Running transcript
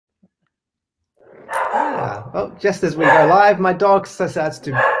Well, just as we go live, my dog starts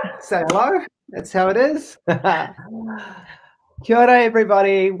to say hello. That's how it is. Kia ora,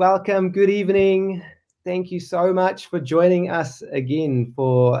 everybody. Welcome. Good evening. Thank you so much for joining us again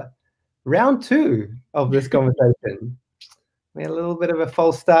for round 2 of this conversation. We had a little bit of a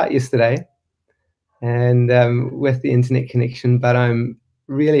false start yesterday and with the internet connection, but I'm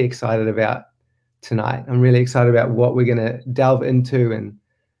really excited about tonight. I'm really excited about what we're going to delve into,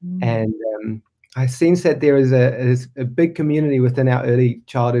 and I sense that there is a big community within our early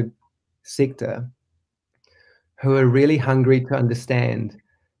childhood sector who are really hungry to understand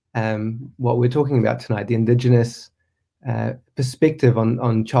what we're talking about tonight, the Indigenous perspective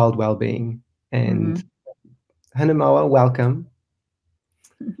on child well-being. And Hinemoa, welcome.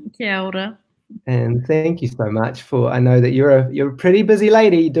 Kia ora. And thank you so much I know that you're a pretty busy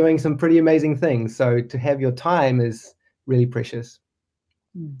lady doing some pretty amazing things. So to have your time is really precious.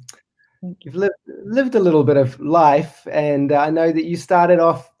 You've lived a little bit of life, and I know that you started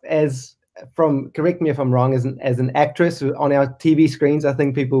off correct me if I'm wrong, as an actress on our TV screens. I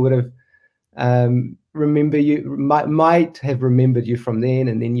think people would have might have remembered you from then,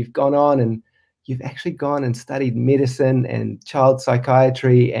 and then you've gone on and you've actually gone and studied medicine and child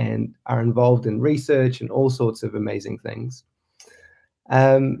psychiatry and are involved in research and all sorts of amazing things.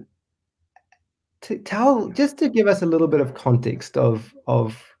 Just to give us a little bit of context of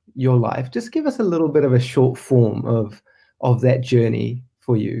your life, just give us a little bit of a short form of that journey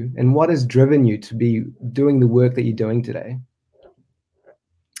for you and what has driven you to be doing the work that you're doing today.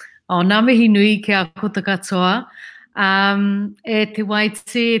 Nā mihi nui kia kota katoa. E te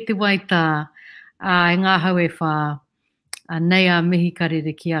waite, e te waita, e ngā hau e whā. Nei a mihi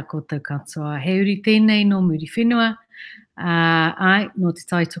karere kia kota katoa. He uri tēnei no muri whenua. Ai, no te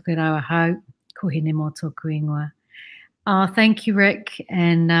taitoke rawa hau, ko Hinemoa tōku ingoa. Thank you, Rick,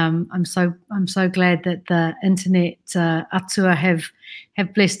 and I'm so glad that the internet atua have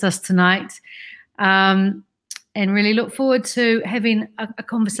blessed us tonight, and really look forward to having a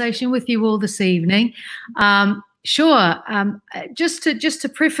conversation with you all this evening. Just to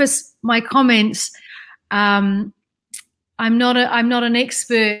preface my comments, I'm not an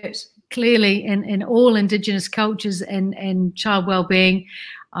expert clearly in all Indigenous cultures and child well-being.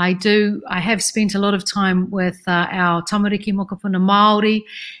 I have spent a lot of time with our tamariki mokopuna Maori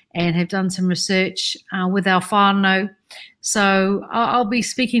and have done some research with our whānau. So I'll be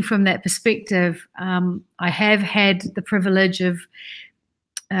speaking from that perspective. I have had the privilege of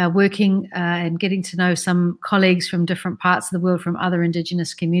working and getting to know some colleagues from different parts of the world, from other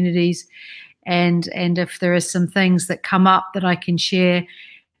Indigenous communities. And if there are some things that come up that I can share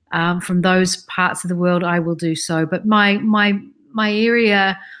from those parts of the world, I will do so. But my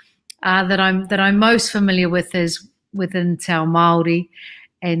area that I'm most familiar with is within Te Ao Māori,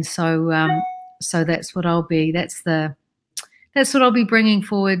 and so that's what I'll be. That's what I'll be bringing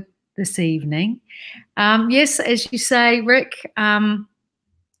forward this evening. Yes, as you say, Rick,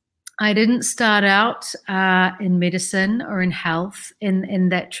 I didn't start out in medicine or in health in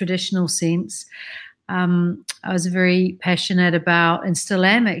that traditional sense. I was very passionate about, and still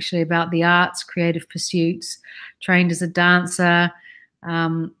am actually, about the arts, creative pursuits. Trained as a dancer,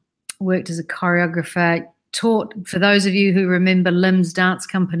 worked as a choreographer, taught, for those of you who remember Lim's Dance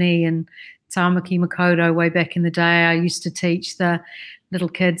Company and Tāmaki Makoto way back in the day, I used to teach the little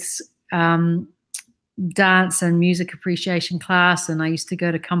kids dance and music appreciation class, and I used to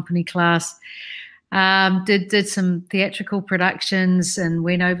go to company class. Did some theatrical productions and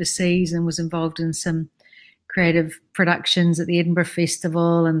went overseas and was involved in some creative productions at the Edinburgh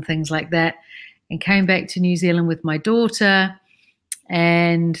Festival and things like that. And came back to New Zealand with my daughter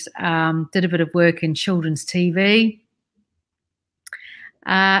and did a bit of work in children's TV.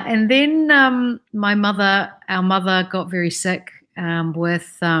 And then our mother got very sick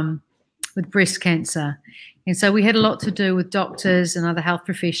with breast cancer. And so we had a lot to do with doctors and other health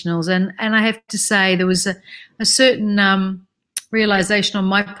professionals. And I have to say there was a certain realization on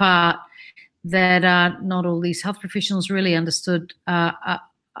my part that not all these health professionals really understood a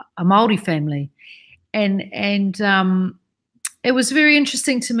Māori family. And it was very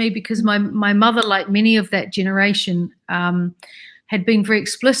interesting to me because my mother, like many of that generation, had been very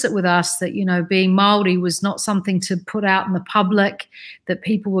explicit with us that, you know, being Māori was not something to put out in the public, that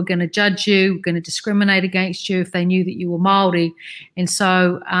people were going to judge you, going to discriminate against you if they knew that you were Māori. And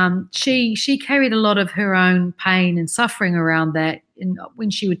so she carried a lot of her own pain and suffering around that. And when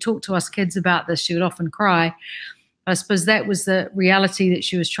she would talk to us kids about this, she would often cry. I suppose that was the reality that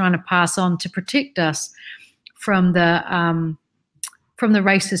she was trying to pass on to protect us from the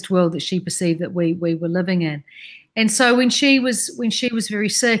racist world that she perceived that we were living in. And so when she was very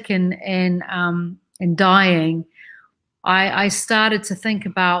sick and dying, I started to think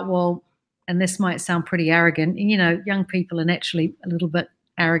about, well, and this might sound pretty arrogant, you know, young people are naturally a little bit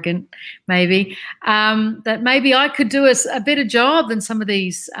arrogant, maybe, that maybe I could do a better job than some of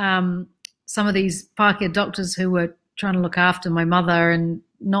these Pākehā doctors who were trying to look after my mother and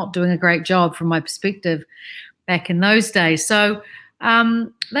not doing a great job from my perspective back in those days. So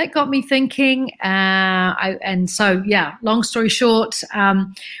that got me thinking, and so yeah, long story short,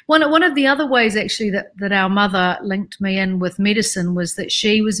 one of the other ways actually that our mother linked me in with medicine was that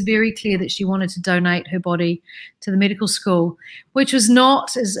she was very clear that she wanted to donate her body to the medical school, which was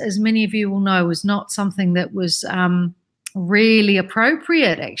not, as many of you will know, was not something that was really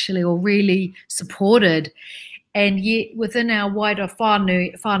appropriate actually, or really supported. And yet within our wider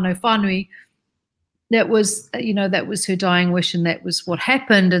whānau, that was, you know, that was her dying wish, and that was what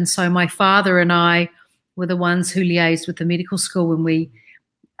happened. And so my father and I were the ones who liaised with the medical school when we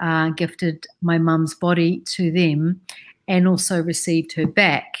gifted my mum's body to them, and also received her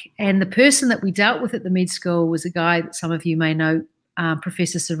back. And the person that we dealt with at the med school was a guy that some of you may know,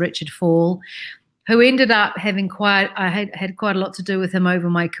 Professor Sir Richard Fall, who ended up having I had quite a lot to do with him over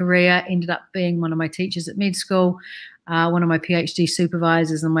my career, ended up being one of my teachers at med school, one of my PhD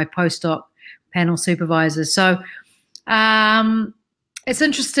supervisors, and my postdoc panel supervisors. So it's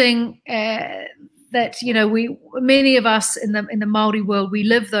interesting that, you know, many of us in the Maori world, we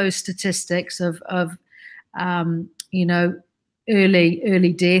live those statistics of you know,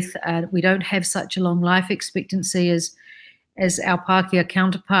 early death. We don't have such a long life expectancy as our Pākehā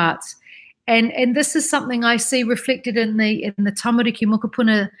counterparts, and this is something I see reflected in the tamariki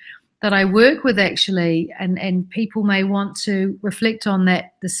mokopuna that I work with actually, and people may want to reflect on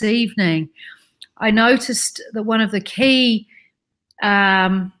that this evening. I noticed that one of the key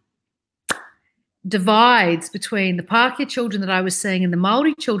divides between the Pākehā children that I was seeing and the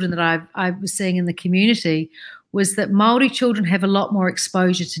Māori children that I was seeing in the community was that Māori children have a lot more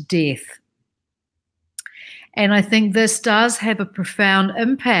exposure to death. And I think this does have a profound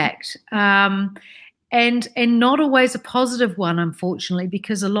impact, and not always a positive one, unfortunately,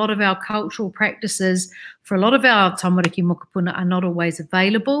 because a lot of our cultural practices for a lot of our tamariki mokopuna are not always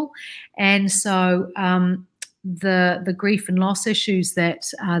available. And so the grief and loss issues that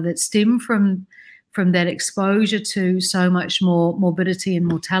stem from that exposure to so much more morbidity and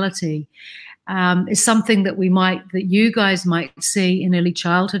mortality is something that you guys might see in early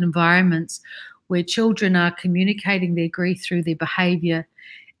childhood environments where children are communicating their grief through their behaviour,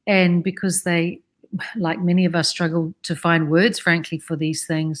 and because they, like many of us, struggle to find words, frankly, for these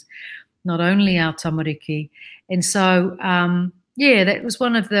things, not only our tamariki. And so, yeah, that was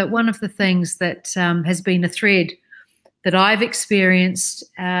one of the things that has been a thread that I've experienced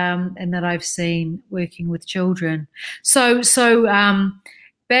and that I've seen working with children. So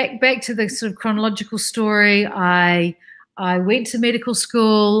back to the sort of chronological story. I went to medical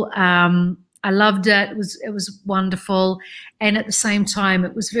school. I loved it. It was wonderful, and at the same time,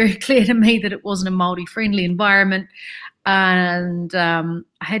 it was very clear to me that it wasn't a Māori-friendly environment. And I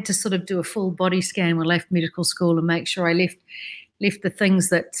had to sort of do a full body scan when I left medical school and make sure I left the things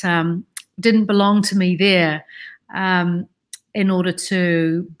that didn't belong to me there, in order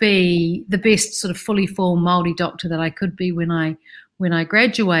to be the best sort of fully formed Māori doctor that I could be when I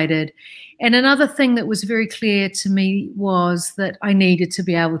graduated. And another thing that was very clear to me was that I needed to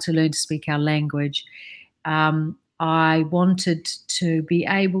be able to learn to speak our language. I wanted to be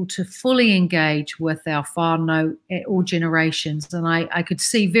able to fully engage with our whānau at all generations. And I could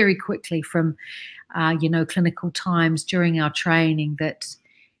see very quickly from, you know, clinical times during our training that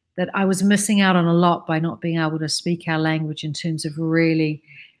I was missing out on a lot by not being able to speak our language, in terms of really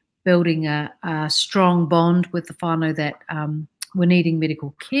building a strong bond with the whānau that were needing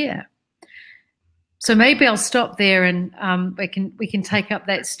medical care. So maybe I'll stop there, and we can take up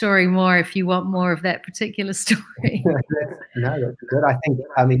that story more if you want more of that particular story. No, that's good.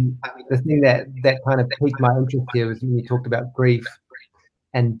 I mean, the thing that kind of piqued my interest here was when you talked about grief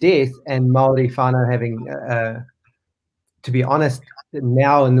and death, and Māori whānau having, to be honest,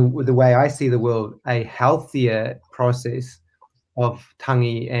 now in the way I see the world, a healthier process of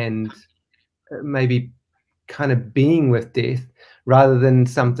tangi and maybe kind of being with death, rather than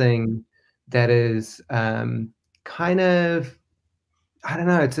something that is kind of, I don't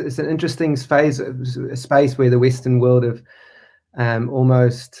know, it's an interesting space where the Western world of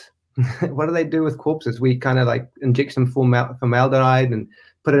almost, what do they do with corpses? We kind of like inject some formaldehyde and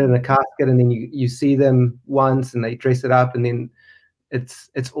put it in a casket, and then you see them once and they dress it up, and then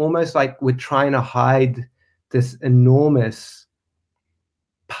it's almost like we're trying to hide this enormous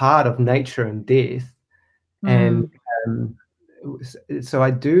part of nature and death. And so I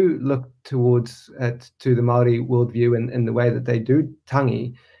do look towards to the Maori worldview in the way that they do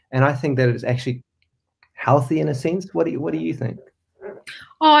tangi, and I think that it's actually healthy in a sense. What do you think?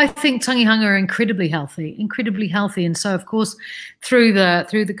 Oh, I think tangihanga are incredibly healthy, and so of course through the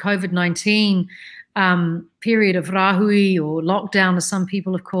COVID-19 period of rahui or lockdown, as some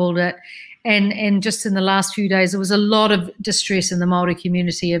people have called it, and just in the last few days there was a lot of distress in the Maori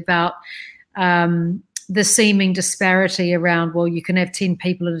community about the seeming disparity around, well, you can have 10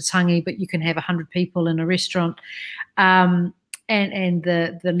 people at a tangi, but you can have 100 people in a restaurant, and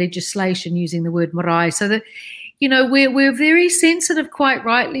the legislation using the word marae. So that, you know, we're very sensitive, quite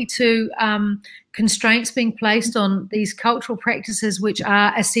rightly, to constraints being placed on these cultural practices, which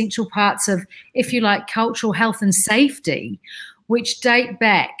are essential parts of, if you like, cultural health and safety, which date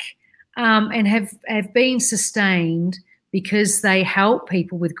back and have been sustained because they help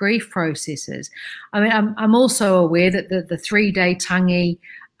people with grief processes. I mean, I'm also aware that the 3-day tangi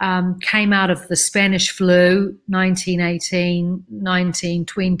came out of the Spanish flu, 1918,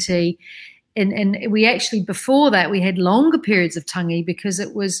 1920. And we actually, before that, we had longer periods of tangi because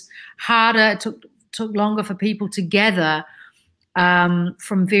it was harder, it took longer for people to gather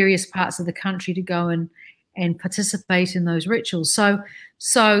from various parts of the country to go and participate in those rituals.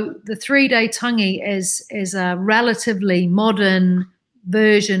 So the 3-day tangi is a relatively modern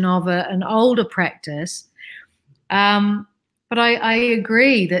version of an older practice. But I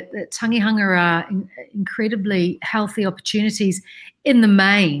agree that tangihanga are incredibly healthy opportunities in the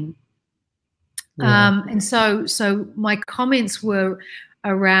main. Yeah. And so my comments were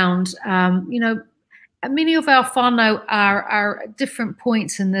around, you know, many of our whānau are at different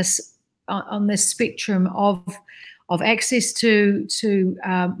points in this on this spectrum of access to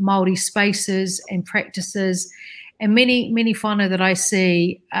Māori spaces and practices, and many whānau that I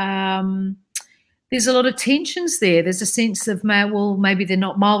see, there's a lot of tensions there. There's a sense of, well, maybe they're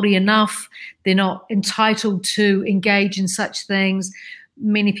not Māori enough, they're not entitled to engage in such things.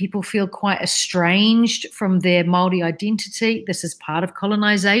 Many people feel quite estranged from their Māori identity. This is part of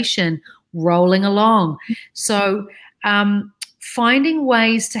colonisation rolling along. So finding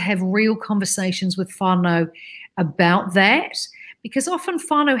ways to have real conversations with whānau about that, because often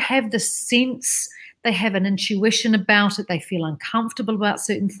whānau have the sense, they have an intuition about it, they feel uncomfortable about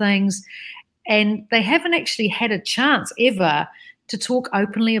certain things, and they haven't actually had a chance ever to talk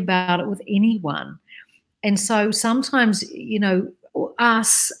openly about it with anyone. And so sometimes, you know,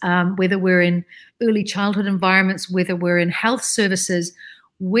 us, whether we're in early childhood environments, whether we're in health services,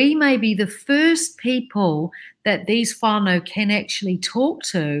 we may be the first people that these whānau can actually talk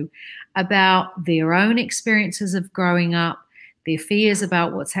to about their own experiences of growing up, their fears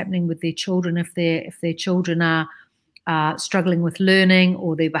about what's happening with their children if their children are struggling with learning,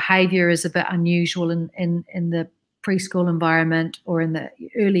 or their behaviour is a bit unusual in the preschool environment or in the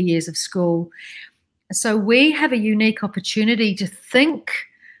early years of school. So we have a unique opportunity to think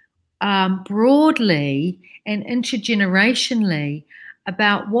broadly and intergenerationally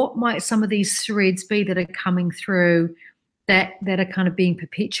about what might some of these threads be that are coming through that are kind of being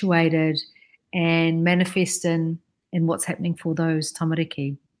perpetuated and manifest in what's happening for those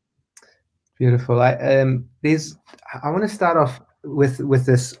tamariki. Beautiful. I want to start off with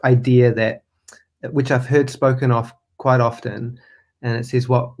this idea that, which I've heard spoken of quite often, and it says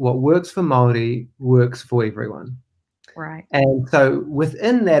what works for Māori works for everyone. Right. And so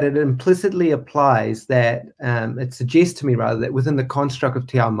within that, it implicitly applies that, it suggests to me rather, that within the construct of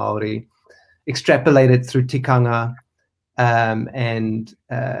Te Ao Māori, extrapolated through tikanga, and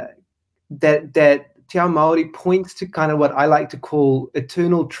that Te Ao Māori points to kind of what I like to call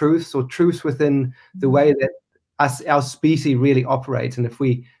eternal truths, or truths within the way that our species really operates. And if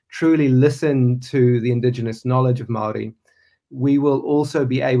we truly listen to the Indigenous knowledge of Māori, we will also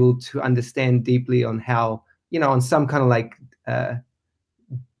be able to understand deeply on how, you know, on some kind of like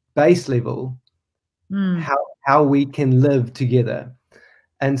base level, how we can live together.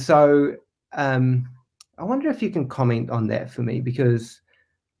 And so I wonder if you can comment on that for me, because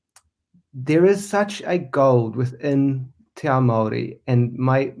there is such a gold within Te Ao Māori, and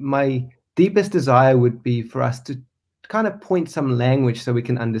my deepest desire would be for us to kind of point some language so we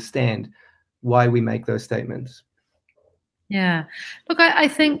can understand why we make those statements. Yeah. Look, I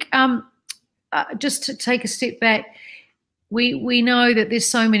think just to take a step back, we know that there's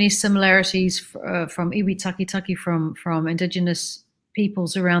so many similarities from iwi takitaki, from Indigenous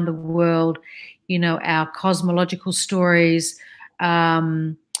peoples around the world. You know, our cosmological stories,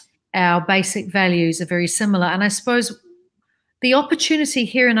 our basic values are very similar. And I suppose the opportunity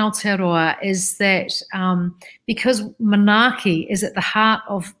here in Aotearoa is that because manaaki is at the heart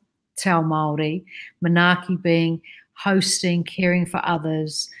of Te Ao Māori, manaaki being hosting, caring for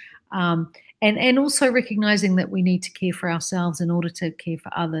others, and also recognizing that we need to care for ourselves in order to care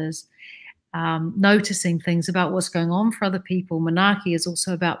for others. Noticing things about what's going on for other people. Manaaki is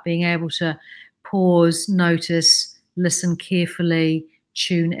also about being able to pause, notice, listen carefully,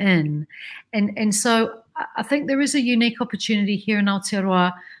 tune in. And so I think there is a unique opportunity here in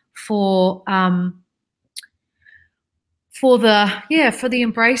Aotearoa for the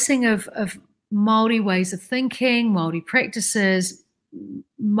embracing of Māori ways of thinking, Māori practices,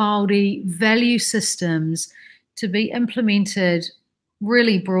 Māori value systems to be implemented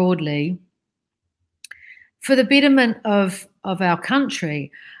really broadly for the betterment of our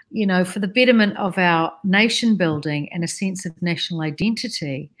country, you know, for the betterment of our nation building and a sense of national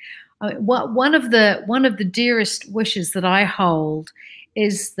identity. One of the dearest wishes that I hold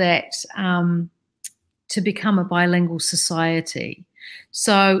is that to become a bilingual society.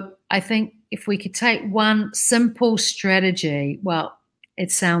 So I think if we could take one simple strategy, well, it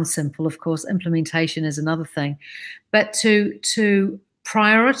sounds simple, of course, implementation is another thing, but to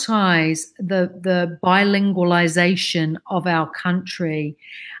prioritize the bilingualization of our country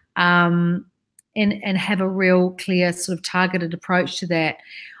and have a real clear sort of targeted approach to that,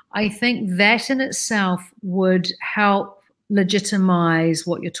 I think that in itself would help legitimize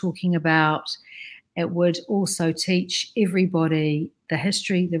what you're talking about. It would also teach everybody the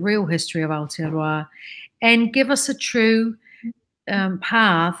history, the real history of Aotearoa, and give us a true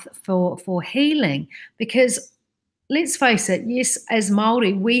path for healing. Because let's face it, yes, as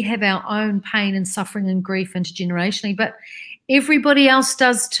Māori, we have our own pain and suffering and grief intergenerationally, but everybody else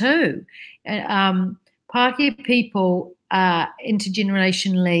does too. Pākehā people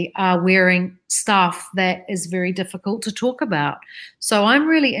intergenerationally are wearing stuff that is very difficult to talk about. So I'm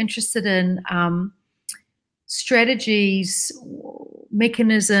really interested in strategies,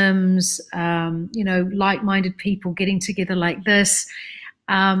 mechanisms, you know, like-minded people getting together like this,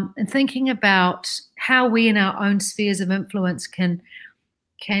 and thinking about how we in our own spheres of influence can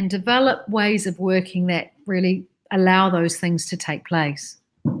develop ways of working that really allow those things to take place.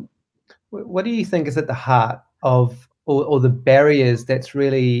 What do you think is at the heart of, or the barriers that's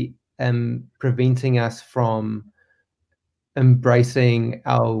really preventing us from embracing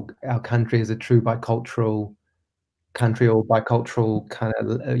our country as a true bicultural country, or bicultural kind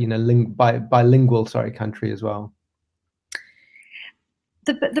of, you know, bilingual, country as well?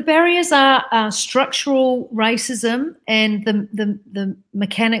 The barriers are structural racism and the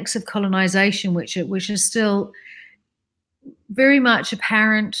mechanics of colonization, which is still very much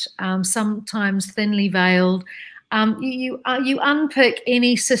apparent, sometimes thinly veiled. You unpick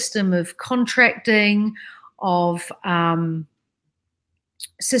any system of contracting, of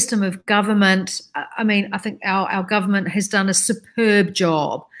system of government. I mean, I think our government has done a superb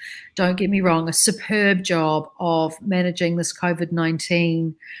job, don't get me wrong, a superb job of managing this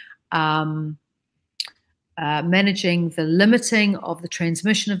COVID-19, managing the limiting of the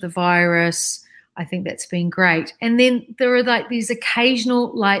transmission of the virus. I think that's been great. And then there are like these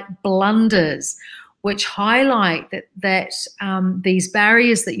occasional like blunders which highlight that these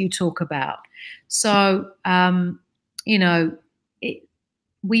barriers that you talk about. So, you know,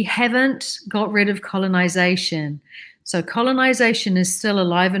 we haven't got rid of colonization. So colonization is still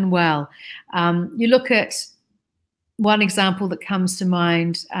alive and well. You look at one example that comes to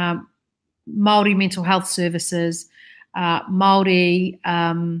mind, Māori mental health services, Māori-led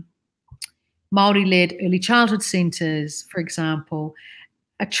early childhood centres, for example,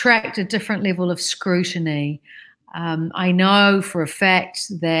 attract a different level of scrutiny. I know for a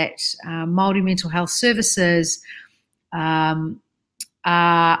fact that Māori mental health services are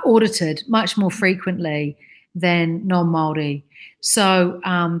audited much more frequently than non-Māori. So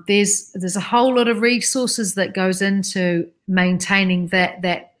there's a whole lot of resources that goes into maintaining that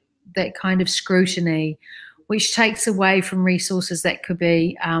kind of scrutiny, which takes away from resources that could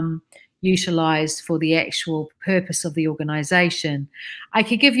be utilised for the actual purpose of the organisation. I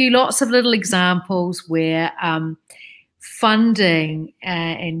could give you lots of little examples where funding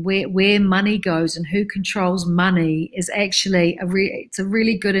and where money goes and who controls money is actually it's a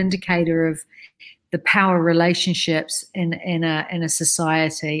really good indicator of the power relationships in a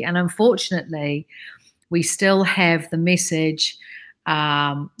society. And unfortunately, we still have the message,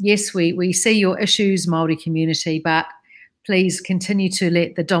 yes, we see your issues, Māori community, but please continue to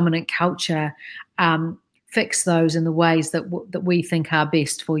let the dominant culture fix those in the ways that we think are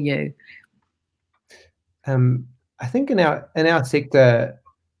best for you. I think in our sector,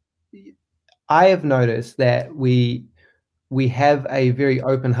 I have noticed that we have a very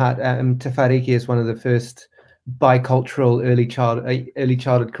open heart. Tamariki is one of the first bicultural early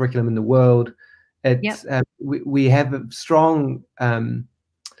childhood curriculum in the world. It's we have a strong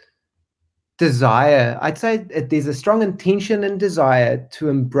desire. I'd say there's a strong intention and desire to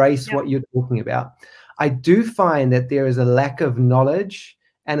embrace what you're talking about. I do find that there is a lack of knowledge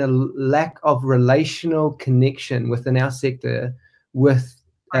and a lack of relational connection within our sector with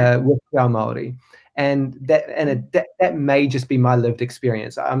our Māori, and that may just be my lived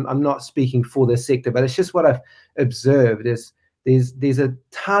experience. I'm not speaking for this sector, but it's just what I've observed. Is there's a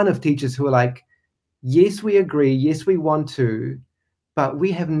ton of teachers who are like, yes, we agree, yes, we want to, but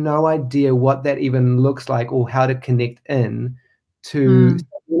we have no idea what that even looks like or how to connect in to.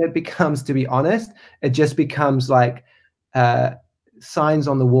 When it becomes, to be honest, it just becomes like signs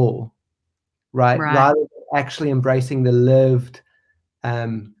on the wall, right? Rather than actually embracing the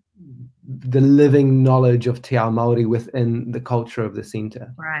living knowledge of te ao Māori within the culture of the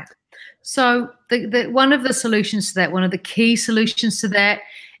centre. Right. So one of the solutions to that, one of the key solutions to that,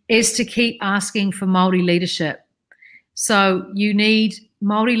 is to keep asking for Māori leadership. So you need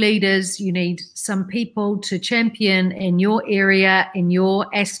Māori leaders, you need some people to champion in your area, in your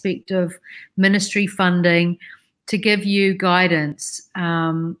aspect of ministry funding, to give you guidance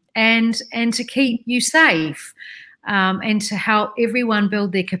and to keep you safe and to help everyone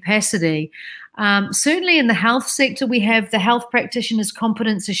build their capacity. Certainly in the health sector, we have the Health Practitioners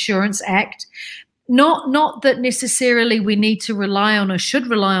Competence Assurance Act. Not that necessarily we need to rely on or should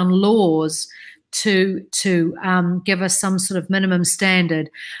rely on laws to give us some sort of minimum standard,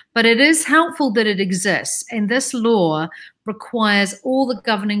 but it is helpful that it exists. And this law requires all the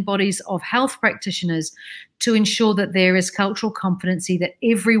governing bodies of health practitioners to ensure that there is cultural competency, that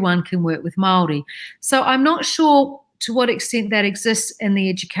everyone can work with Māori. So I'm not sure to what extent that exists in the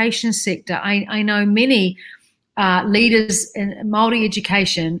education sector. I know many leaders in Māori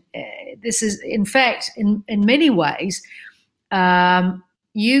education. This is, in fact, in many ways,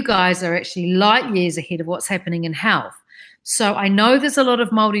 you guys are actually light years ahead of what's happening in health. So I know there's a lot of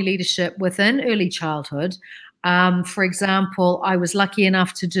Māori leadership within early childhood. For example, I was lucky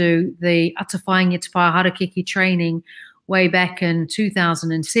enough to do the Atawhainga Te Pā Harakeke training way back in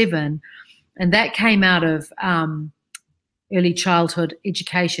 2007, and that came out of early childhood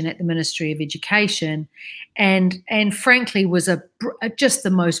education at the Ministry of Education, and frankly was just the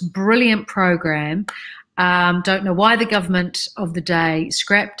most brilliant program. Don't know why the government of the day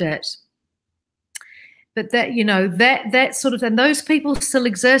scrapped it, but that, you know, that sort of, and those people still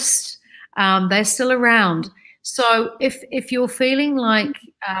exist. They're still around. So if you're feeling like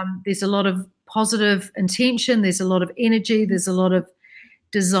there's a lot of positive intention, there's a lot of energy, there's a lot of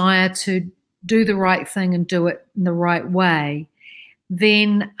desire to do the right thing and do it in the right way,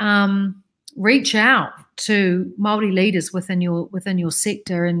 then reach out to Māori leaders within your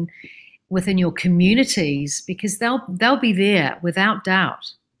sector and within your communities, because they'll be there without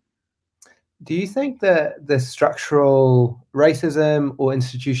doubt. Do you think that the structural racism or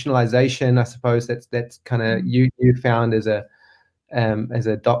institutionalization, I suppose that's kind of you found as a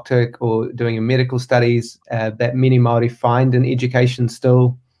doctor or doing your medical studies, that many Māori find in education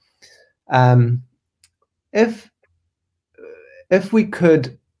still, if we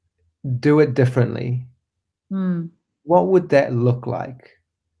could do it differently, what would that look like?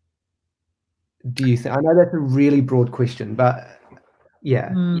 Do you think? I know that's a really broad question, but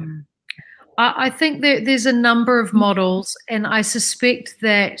yeah. I think that there's a number of models, and I suspect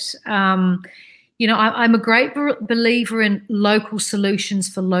that, you know, I'm a great believer in local solutions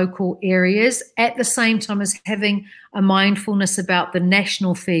for local areas, at the same time as having a mindfulness about the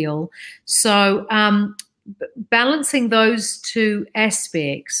national feel. So balancing those two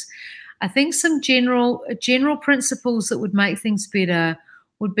aspects, I think some general principles that would make things better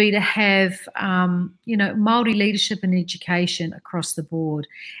would be to have, you know, Māori leadership in education across the board,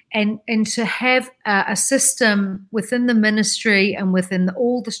 and to have a system within the ministry and within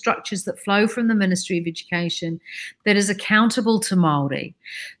all the structures that flow from the Ministry of Education that is accountable to Māori.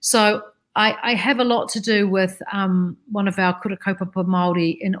 So I have a lot to do with one of our kura kaupapa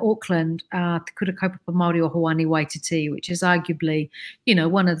Māori in Auckland, Te Kura Kaupapa Māori o Hawani Waititi, which is arguably, you know,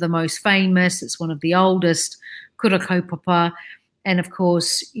 one of the most famous. It's one of the oldest kura kaupapa. And of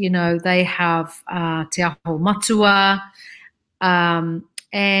course, you know, they have te aho matua, and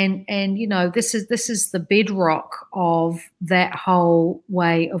you know, this is the bedrock of that whole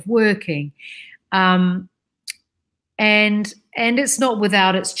way of working, and it's not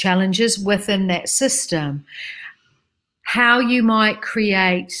without its challenges within that system. How you might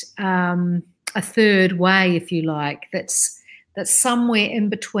create a third way, if you like, that's somewhere in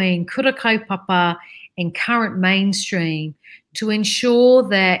between kura kaupapa and current mainstream, to ensure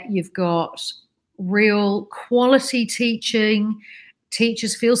that you've got real quality teaching,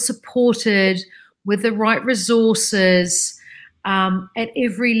 teachers feel supported, with the right resources at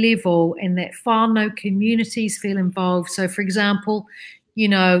every level, and that whānau communities feel involved. So, for example, you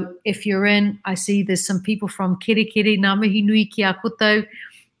know, if you're in, I see there's some people from Kirikiri, Ngā mihi nui ki a koutou.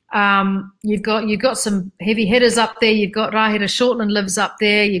 You've got some heavy hitters up there. You've got Rahira Shortland lives up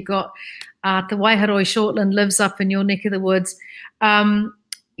there. You've got Te Waiharoi Shortland lives up in your neck of the woods.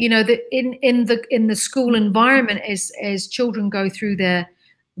 You know, in the school environment, as children go through their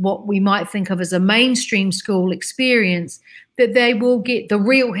what we might think of as a mainstream school experience, that they will get the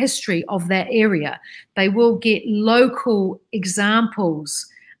real history of that area. They will get local examples.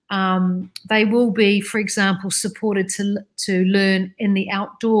 They will be, for example, supported to learn in the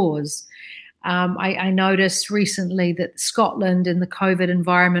outdoors. I noticed recently that Scotland in the COVID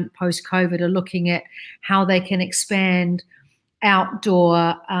environment, post-COVID, are looking at how they can expand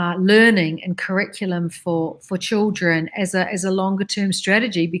outdoor learning and curriculum for children as a longer term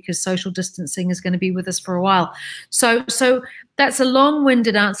strategy, because social distancing is going to be with us for a while. So that's a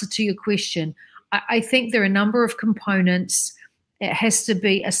long-winded answer to your question. I think there are a number of components. It has to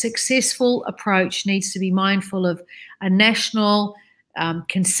be a successful approach, needs to be mindful of a national,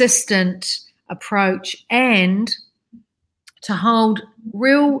 consistent approach, and to hold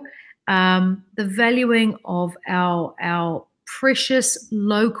real the valuing of our precious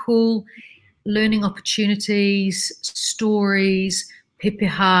local learning opportunities, stories,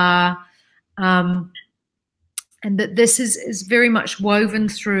 pepeha, and that this is very much woven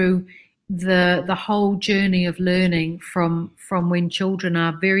through the whole journey of learning from when children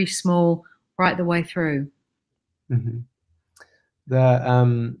are very small right the way through. Mm-hmm.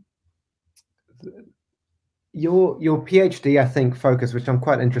 Your PhD, I think, focus, which I'm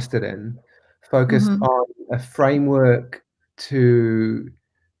quite interested in, focused Mm-hmm. on a framework to,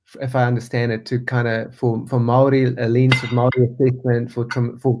 if I understand it, to kind of for Maori, a lens of Maori assessment for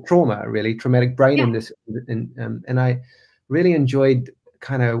trauma, really traumatic brain and I really enjoyed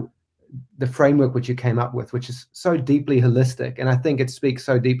kind of the framework which you came up with, which is so deeply holistic, and I think it speaks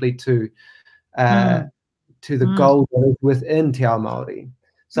so deeply to the goal that is within Te Ao Māori.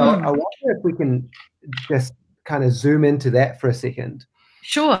 So I wonder if we can just kind of zoom into that for a second.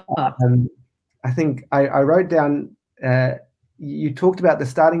 Sure. I think I wrote down, you talked about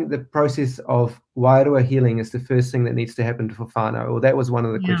the process of wairua healing is the first thing that needs to happen for whānau, or that was one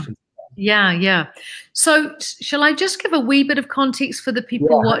of the questions. Yeah. So shall I just give a wee bit of context for the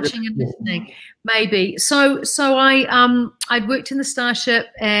people watching and listening? Maybe. So I'd worked in the Starship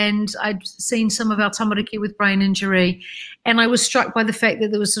and I'd seen some of our tamariki with brain injury, and I was struck by the fact that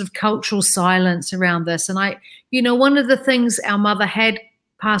there was sort of cultural silence around this. And one of the things our mother had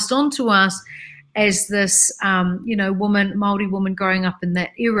passed on to us as this, Maori woman growing up in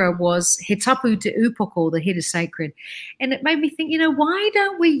that era was he tapu te upoko, the head is sacred. And it made me think, why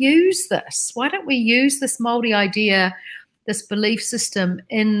don't we use this? Why don't we use this Maori idea, this belief system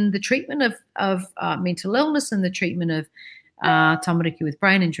in the treatment of mental illness and the treatment of tamariki with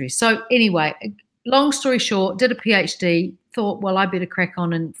brain injury? So anyway, long story short, did a PhD, thought, well, I better crack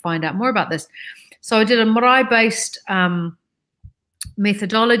on and find out more about this. So I did a marae-based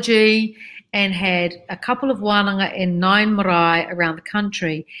methodology and had a couple of wānanga in 9 marae around the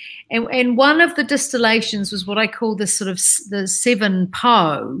country. And one of the distillations was what I call this sort of the 7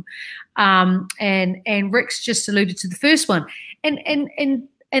 po. And Rick's just alluded to the first one. And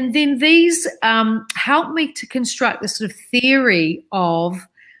then these helped me to construct this sort of theory of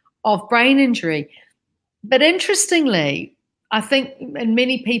brain injury. But interestingly, I think, and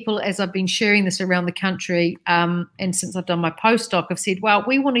many people, as I've been sharing this around the country, and since I've done my postdoc, have said, well,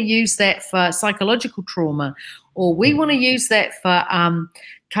 we want to use that for psychological trauma, or we want to use that for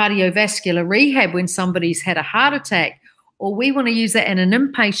cardiovascular rehab when somebody's had a heart attack, or we want to use that in an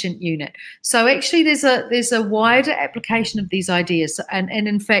inpatient unit. So actually there's a wider application of these ideas. And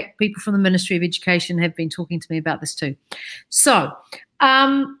in fact, people from the Ministry of Education have been talking to me about this too. So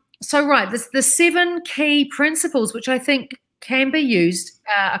right, the 7 key principles, which I think can be used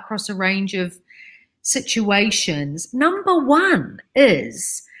across a range of situations. Number 1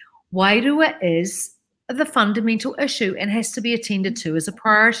 is wairua is the fundamental issue and has to be attended to as a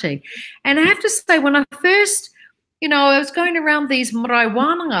priority. And I have to say, when I first, I was going around these marae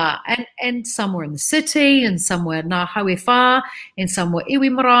wānanga, and some were in the city, and some were ngā haue whā, and some were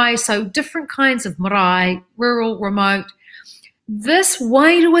iwi marae, so different kinds of marae, rural, remote. This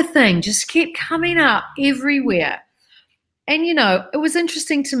wairua thing just kept coming up everywhere. And, it was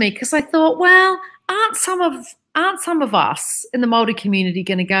interesting to me because I thought, well, aren't some of us in the Māori community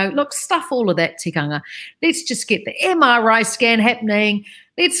going to go, look, stuff all of that tikanga. Let's just get the MRI scan happening.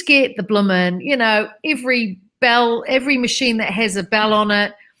 Let's get the bloomin', every bell, every machine that has a bell on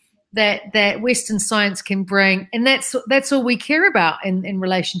it. that Western science can bring, and that's all we care about in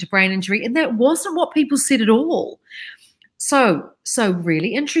relation to brain injury. And that wasn't what people said at all. So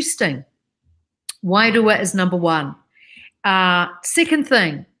really interesting. Wairua is number one. Second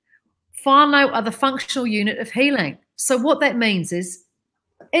thing, whānau are the functional unit of healing. So what that means is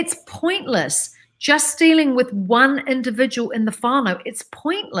it's pointless just dealing with one individual in the whānau. It's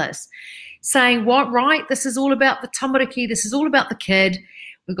pointless saying, what, right, this is all about the tamariki, this is all about the kid.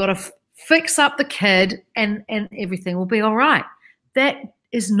 We've got to fix up the kid and everything will be all right. That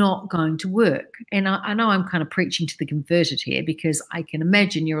is not going to work. And I know I'm kind of preaching to the converted here, because I can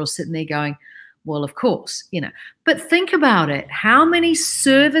imagine you're all sitting there going, well, of course, but think about it. How many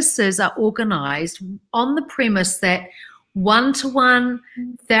services are organized on the premise that one-to-one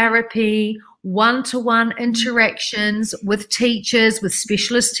therapy, one-to-one interactions with teachers, with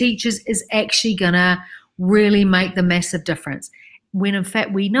specialist teachers, is actually going to really make the massive difference? When in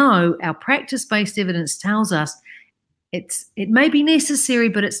fact we know our practice-based evidence tells us it may be necessary,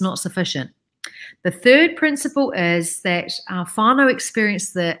 but it's not sufficient. The third principle is that our whānau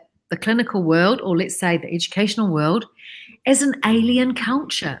experience the clinical world, or let's say the educational world, as an alien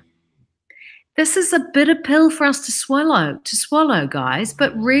culture. This is a bitter pill for us to swallow, guys,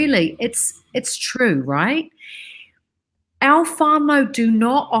 but really it's true, right? Our whānau do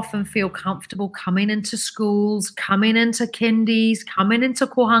not often feel comfortable coming into schools, coming into kindies, coming into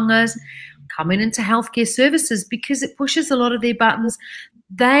kohangas, coming into healthcare services, because it pushes a lot of their buttons.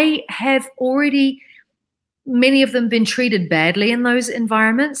 They have already, many of them, been treated badly in those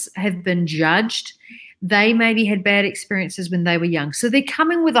environments, have been judged. They maybe had bad experiences when they were young. So they're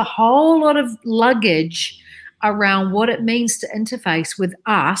coming with a whole lot of luggage around what it means to interface with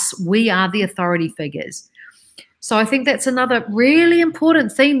us. We are the authority figures. So I think that's another really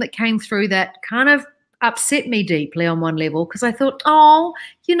important theme that came through that kind of upset me deeply on one level, because I thought, oh,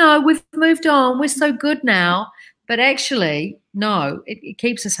 we've moved on. We're so good now. But actually, no, it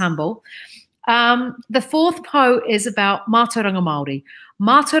keeps us humble. The fourth po is about mātauranga Māori.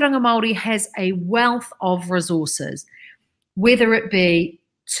 Mātauranga Māori has a wealth of resources, whether it be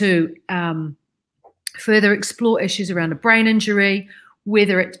to further explore issues around a brain injury,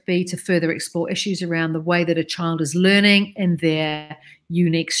 whether it be to further explore issues around the way that a child is learning and their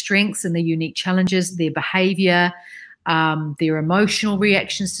unique strengths and their unique challenges, their behaviour, their emotional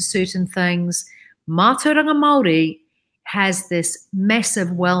reactions to certain things. Mātauranga Māori has this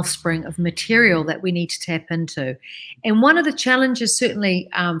massive wellspring of material that we need to tap into. And one of the challenges, certainly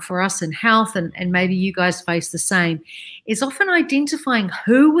for us in health, and maybe you guys face the same, is often identifying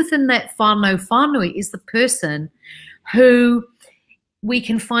who within that whānau is the person who we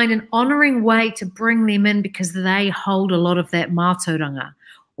can find an honouring way to bring them in because they hold a lot of that mātauranga.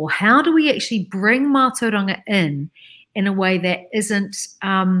 Or how do we actually bring mātauranga in a way that isn't,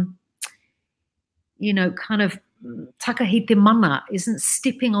 kind of takahite mana, isn't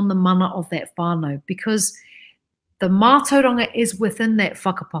stepping on the mana of that whānau, because the mātauranga is within that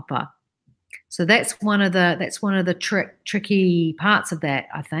whakapapa. So that's one of the tricky parts of that,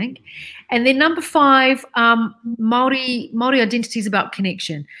 I think. And then number 5, Māori identity is about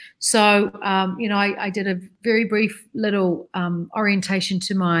connection. So I did a very brief little orientation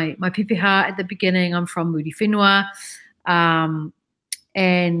to my pepeha at the beginning. I'm from Muri Whenua.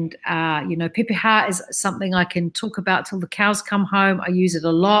 Pepeha is something I can talk about till the cows come home. I use it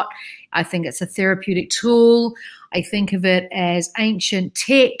a lot. I think it's a therapeutic tool. I think of it as ancient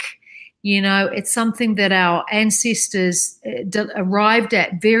tech. It's something that our ancestors arrived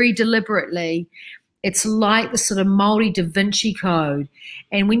at very deliberately. It's like the sort of Māori Da Vinci Code.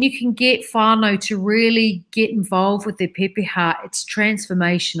 And when you can get whānau to really get involved with their pepeha, it's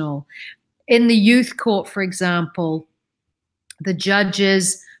transformational. In the youth court, for example, the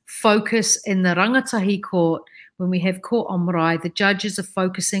judges focus in the rangatahi court, when we have court on marae, the judges are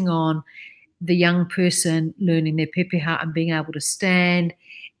focusing on the young person learning their pepeha and being able to stand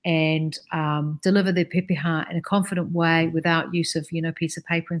and deliver their pepeha in a confident way without use of, piece of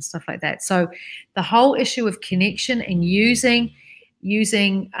paper and stuff like that. So the whole issue of connection and using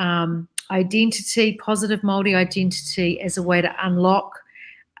identity, positive Māori identity, as a way to unlock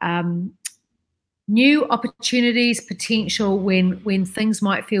new opportunities, potential when things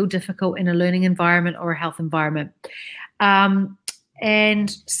might feel difficult in a learning environment or a health environment.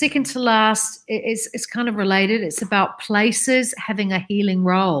 And second to last, it's kind of related. It's about places having a healing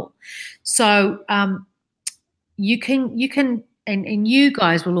role. So you can, and you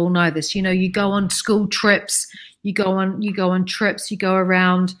guys will all know this. You go on school trips, you go on trips, you go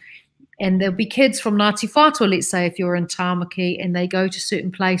around, and there'll be kids from Ngāti Whātua, let's say, if you're in Tāmaki, and they go to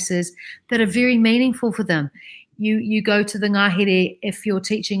certain places that are very meaningful for them. you go to the ngahere if you're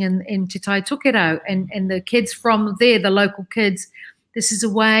teaching in Te Tai Tokerau, and the kids from there, the local kids, this is a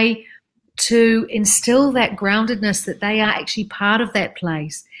way to instill that groundedness that they are actually part of that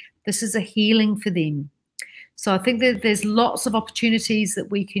place. This is a healing for them. So I think that there's lots of opportunities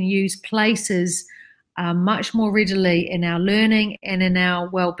that we can use places much more readily in our learning and in our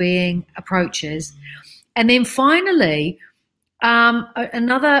well-being approaches. And then finally,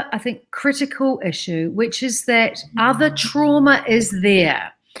 another, I think, critical issue, which is that other trauma is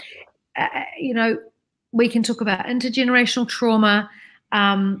there. You know, we can talk about intergenerational trauma.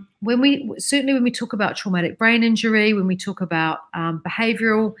 When we talk about traumatic brain injury, when we talk about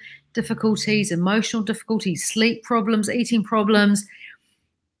behavioral difficulties, emotional difficulties, sleep problems, eating problems,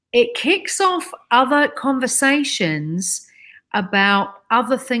 it kicks off other conversations about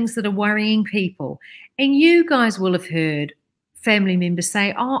other things that are worrying people. And you guys will have heard family members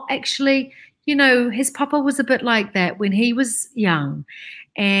say, oh, actually, you know, his papa was a bit like that when he was young.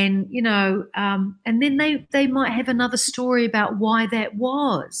 And, you know, and then they might have another story about why that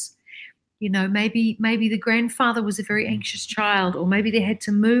was. You know, maybe the grandfather was a very anxious child, or maybe they had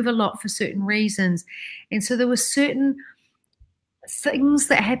to move a lot for certain reasons. And so there were certain things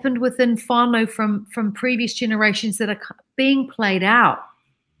that happened within whānau from previous generations that are being played out.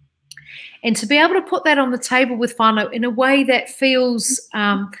 And to be able to put that on the table with whānau in a way that feels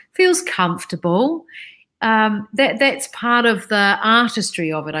comfortable, that's part of the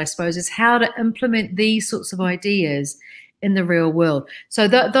artistry of it, I suppose, is how to implement these sorts of ideas in the real world. So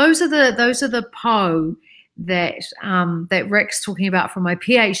those are the po that Rick's talking about from my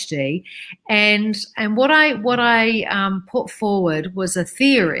PhD, and what I put forward was a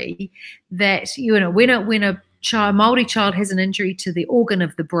theory that, you know, when a Māori child has an injury to the organ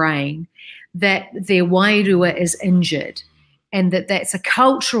of the brain, that their wairua is injured, and that's a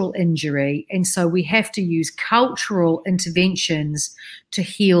cultural injury, and so we have to use cultural interventions to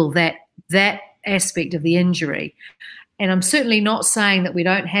heal that aspect of the injury. And I'm certainly not saying that we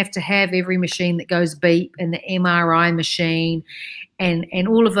don't have to have every machine that goes beep and the MRI machine and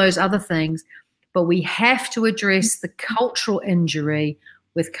all of those other things, but we have to address the cultural injury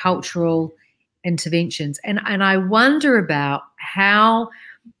with cultural interventions. And I wonder about how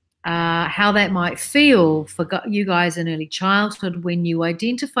that might feel for you guys in early childhood when you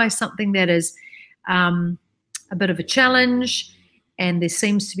identify something that is a bit of a challenge, and there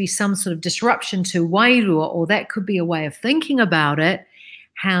seems to be some sort of disruption to wairua, or that could be a way of thinking about it,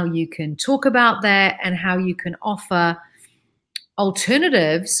 how you can talk about that and how you can offer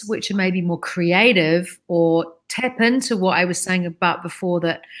alternatives which are maybe more creative, or tap into what I was saying about before,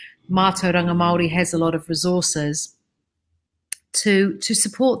 that mātauranga Māori has a lot of resources to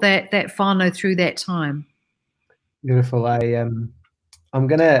support that whānau through that time. Beautiful. We're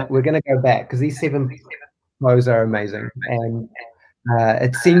gonna go back because these 7 pros are amazing, and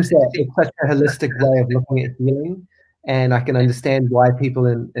it seems that it's such a holistic way of looking at healing, and I can understand why people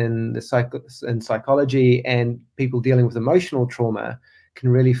in psychology and people dealing with emotional trauma can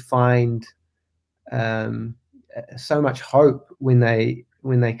really find so much hope when they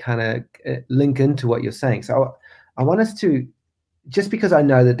kind of link into what you're saying. So I want us to, just because I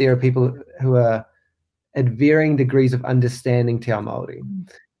know that there are people who are at varying degrees of understanding Te Ao Māori.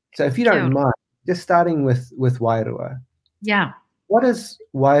 So if you don't mind, just starting with wairua. Yeah. What does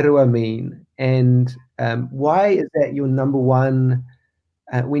wairua mean, and why is that your number one?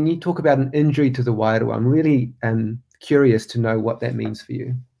 When you talk about an injury to the wairua, I'm really curious to know what that means for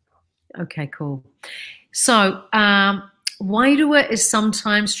you. Okay, cool. So wairua is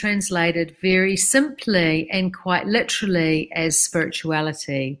sometimes translated very simply and quite literally as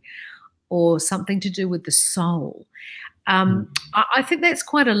spirituality, or something to do with the soul. I think that's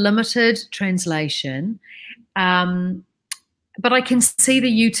quite a limited translation. But I can see the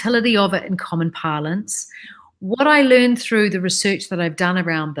utility of it in common parlance. What I learned through the research that I've done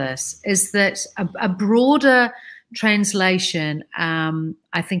around this is that a broader translation,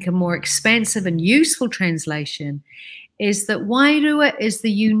 I think a more expansive and useful translation, is that wairua is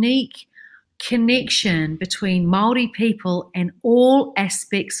the unique connection between Māori people and all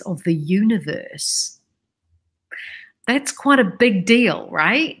aspects of the universe. That's quite a big deal,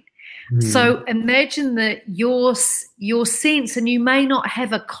 right? So imagine that your sense, and you may not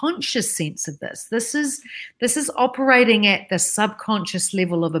have a conscious sense of this. This is operating at the subconscious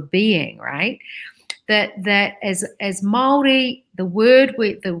level of a being, right? That as Māori, the word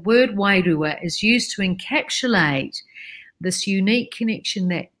wairua is used to encapsulate this unique connection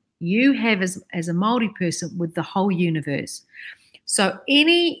that you have as a Māori person with the whole universe. So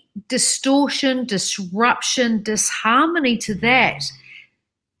any distortion, disruption, disharmony to that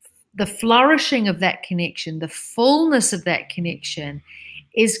the flourishing of that connection, the fullness of that connection,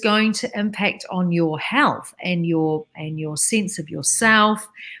 is going to impact on your health and your sense of yourself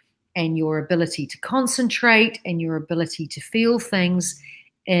and your ability to concentrate and your ability to feel things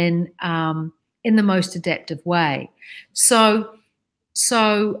in the most adaptive way. So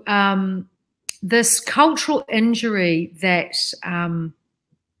this cultural injury that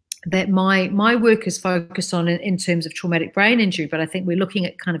that my work is focused on in terms of traumatic brain injury, but I think we're looking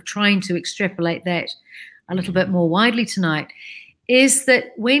at kind of trying to extrapolate that a little bit more widely tonight, is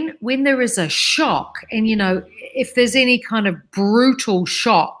that when there is a shock, and if there's any kind of brutal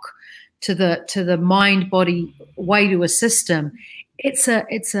shock to the mind body whānau system, it's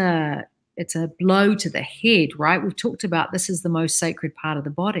a blow to the head, right? We've talked about this is the most sacred part of the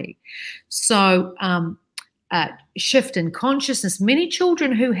body. So shift in consciousness. Many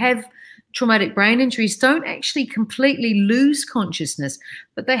children who have traumatic brain injuries don't actually completely lose consciousness,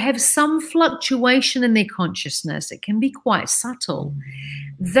 but they have some fluctuation in their consciousness. It can be quite subtle.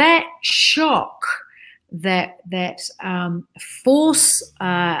 That shock, that force,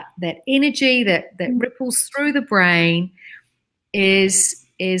 that energy that ripples through the brain is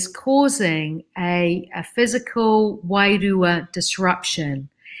causing a physical whānau disruption.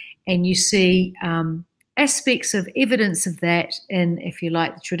 And you see aspects of evidence of that in, if you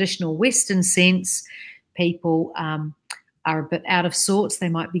like, the traditional Western sense. People are a bit out of sorts. They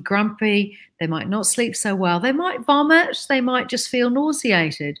might be grumpy. They might not sleep so well. They might vomit. They might just feel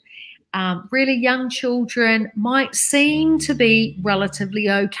nauseated. Really young children might seem to be relatively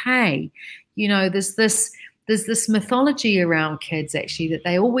okay. There's this mythology around kids, actually, that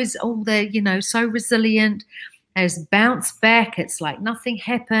they always, they're, so resilient. They just bounce back. It's like nothing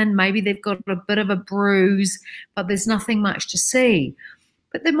happened. Maybe they've got a bit of a bruise, but there's nothing much to see.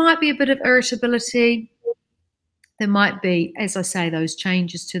 But there might be a bit of irritability. There might be, as I say, those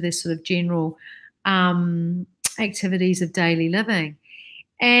changes to their sort of general activities of daily living.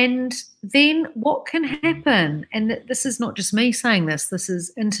 And then what can happen, and this is not just me saying this, this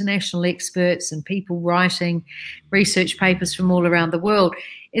is international experts and people writing research papers from all around the world,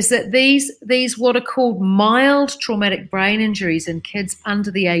 is that these what are called mild traumatic brain injuries in kids under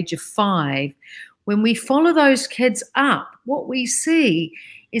the age of 5, when we follow those kids up, what we see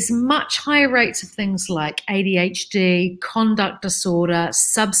is much higher rates of things like ADHD, conduct disorder,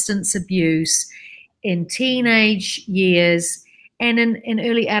 substance abuse in teenage years, and in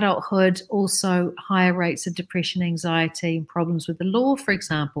early adulthood, also higher rates of depression, anxiety, and problems with the law, for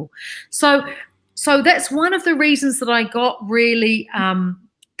example. So that's one of the reasons that I got really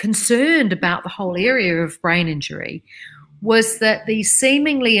concerned about the whole area of brain injury, was that these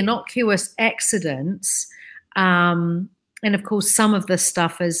seemingly innocuous accidents, and of course some of this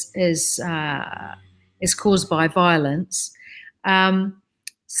stuff is caused by violence.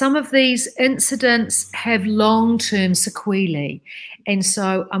 Some of these incidents have long-term sequelae. And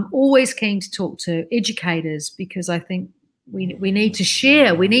so I'm always keen to talk to educators, because I think we need to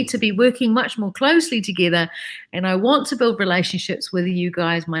share. We need to be working much more closely together. And I want to build relationships with you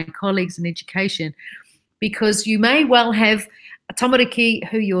guys, my colleagues in education, because you may well have a tamariki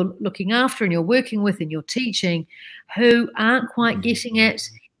who you're looking after and you're working with and you're teaching who aren't quite getting it.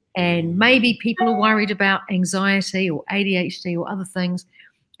 And maybe people are worried about anxiety or ADHD or other things.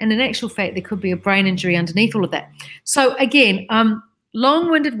 And in actual fact, there could be a brain injury underneath all of that. So again,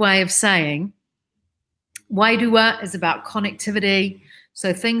 long-winded way of saying whānau is about connectivity.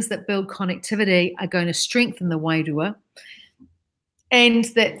 So things that build connectivity are going to strengthen the whānau. And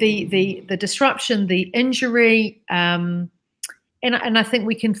that the disruption, the injury, and I think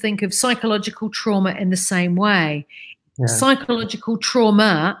we can think of psychological trauma in the same way. Yeah. Psychological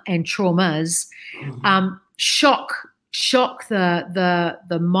trauma and traumas shock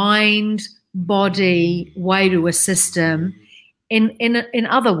the mind, body, whānau system in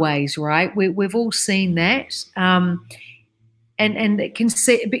other ways, right? We've all seen that, and it can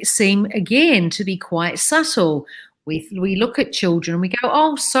seem again to be quite subtle. We look at children and we go,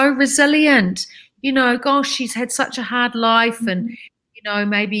 oh, so resilient, gosh, she's had such a hard life, and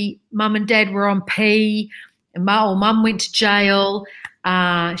maybe mum and dad were on P, and mum went to jail.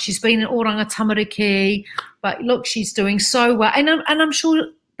 She's been in oranga tamariki, but look, she's doing so well. And I'm sure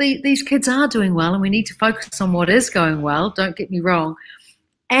these kids are doing well, and we need to focus on what is going well, don't get me wrong.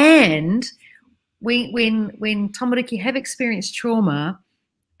 And when tamariki have experienced trauma,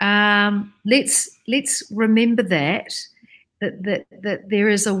 let's remember that there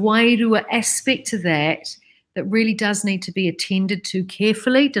is a whānau aspect to that really does need to be attended to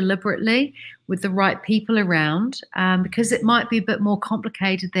carefully, deliberately, with the right people around, because it might be a bit more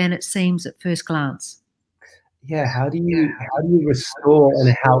complicated than it seems at first glance. yeah, how do you restore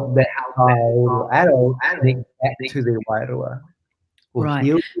and help that child or adult connect back to their wairoa or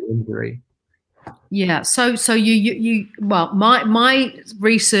heal the injury? Yeah. So you well, my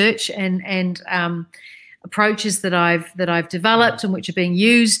research and approaches that I've developed and which are being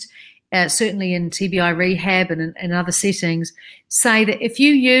used certainly in TBI rehab and other settings say that if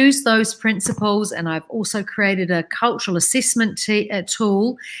you use those principles, and I've also created a cultural assessment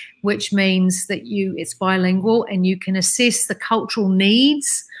tool, which means that it's bilingual and you can assess the cultural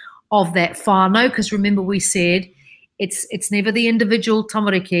needs of that whānau, because remember we said it's never the individual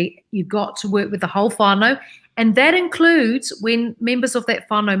tamariki. You've got to work with the whole whānau, and that includes when members of that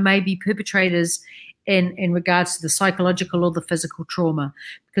whānau may be perpetrators in regards to the psychological or the physical trauma.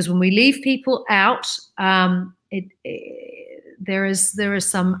 Because when we leave people out, there is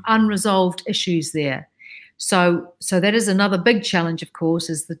some unresolved issues there. So that is another big challenge, of course,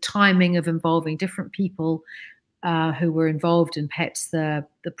 is the timing of involving different people who were involved in perhaps the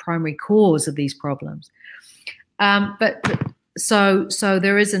primary cause of these problems. So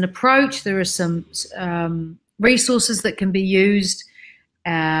there is an approach, there are some resources that can be used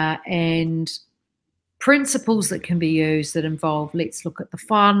and principles that can be used that involve, let's look at the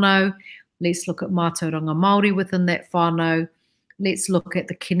whānau, let's look at mātauranga Māori within that whānau, let's look at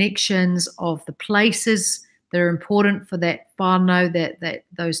the connections of the places that are important for that whānau,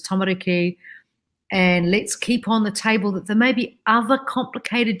 those tamariki, and let's keep on the table that there may be other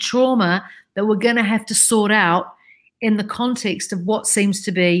complicated trauma that we're going to have to sort out in the context of what seems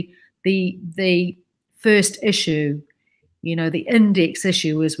to be the first issue, the index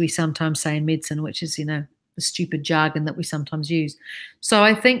issue, as we sometimes say in medicine, which is, the stupid jargon that we sometimes use. So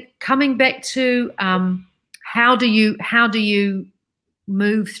I think coming back to how do you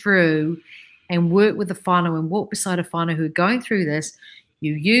move through and work with the whānau and walk beside a whānau who are going through this,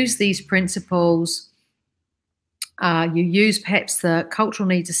 you use these principles, you use perhaps the cultural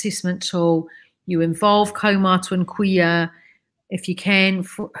needs assessment tool, you involve kaumātua and kuia, if you can,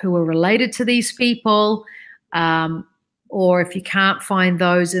 who are related to these people, or if you can't find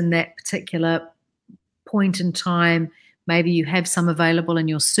those in that particular point in time, maybe you have some available in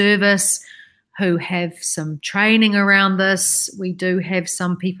your service who have some training around this. We do have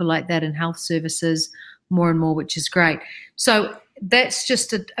some people like that in health services more and more, which is great. So that's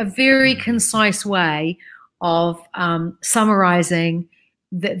just a very concise way of summarizing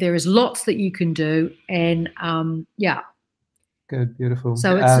that there is lots that you can do. And yeah. Good, beautiful.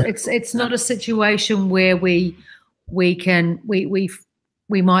 So it's not a situation where we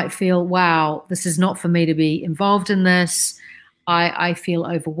might feel, wow, this is not for me to be involved in this. I feel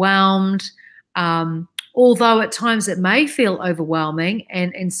overwhelmed. Although at times it may feel overwhelming,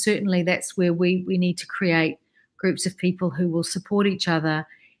 and certainly that's where we need to create groups of people who will support each other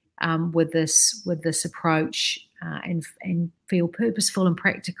with this approach and feel purposeful and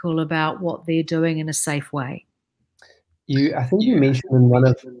practical about what they're doing in a safe way. I think you mentioned in one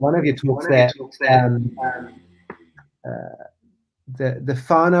of your talks that the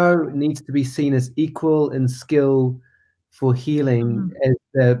whānau needs to be seen as equal in skill for healing as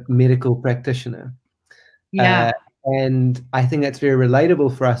the medical practitioner. Yeah. And I think that's very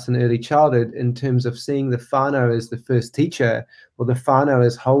relatable for us in early childhood in terms of seeing the whānau as the first teacher, or the whānau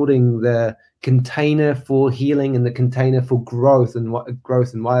as holding the container for healing and the container for growth and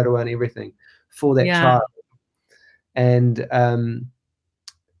wairoa and everything for that child. And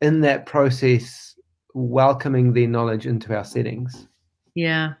in that process, welcoming their knowledge into our settings.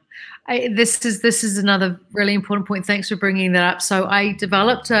 Yeah. This is another really important point. Thanks for bringing that up. So I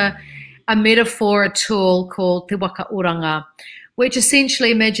developed a metaphor, a tool called te waka oranga, which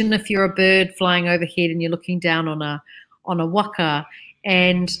essentially, imagine if you're a bird flying overhead and you're looking down on a waka,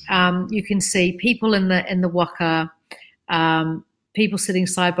 and you can see people in the waka, people sitting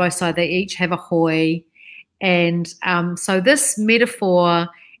side by side. They each have a hoi, and so this metaphor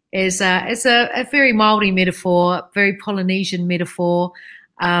is a very Maori metaphor, very Polynesian metaphor.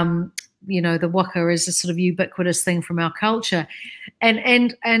 The waka is a sort of ubiquitous thing from our culture,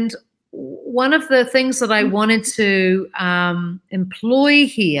 and one of the things that I wanted to employ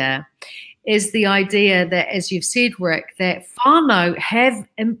here is the idea that, as you've said, Rick, that whānau have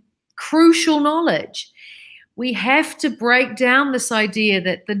crucial knowledge. We have to break down this idea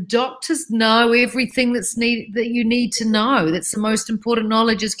that the doctors know everything that you need to know. That's the most important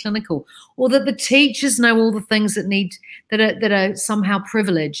knowledge is clinical, or that the teachers know all the things that are somehow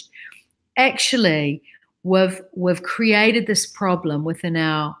privileged. Actually, we've created this problem within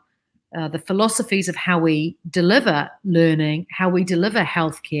our the philosophies of how we deliver learning, how we deliver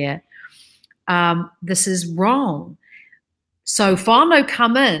healthcare. This is wrong. So whānau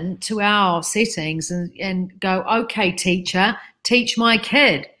come in to our settings and go, okay, teacher, teach my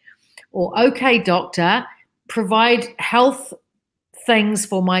kid. Or, okay, doctor, provide health things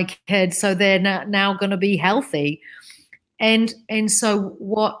for my kids so they're now going to be healthy. And so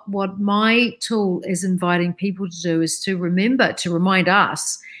what my tool is inviting people to do is to remember, to remind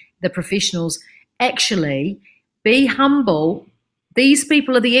us, the professionals, actually be humble. These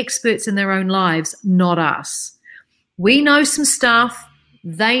people are the experts in their own lives, not us. We know some stuff,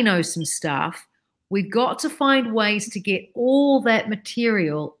 they know some stuff. We've got to find ways to get all that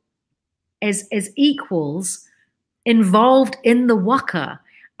material as equals involved in the waka.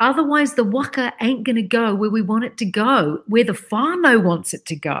 Otherwise, the waka ain't going to go where we want it to go, where the whānau wants it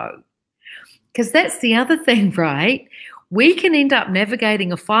to go. Because that's the other thing, right? We can end up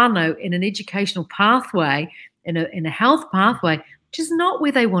navigating a whānau in an educational pathway, in a health pathway, which is not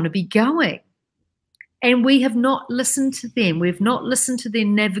where they want to be going. And we have not listened to them. We've not listened to their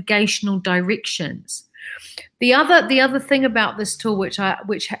navigational directions. The other thing about this tool, which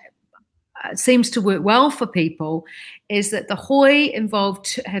seems to work well for people, is that the hoi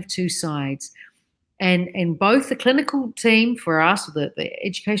involved have two sides. And both the clinical team for us, or the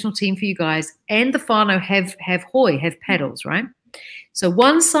educational team for you guys, and the whānau have hoi, have paddles, right? So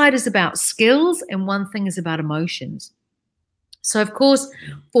one side is about skills and one thing is about emotions. So, of course,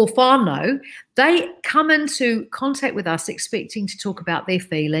 for whānau, they come into contact with us expecting to talk about their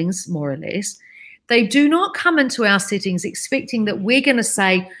feelings, more or less. They do not come into our settings expecting that we're going to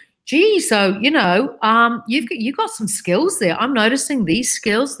say, gee, so, you know, you've got some skills there. I'm noticing these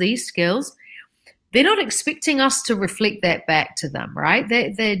skills. They're not expecting us to reflect that back to them, right?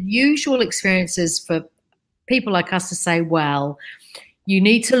 Their usual experiences for people like us to say, well, you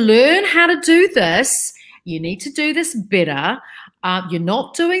need to learn how to do this. You need to do this better. You're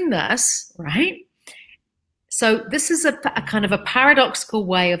not doing this, right? So this is a kind of a paradoxical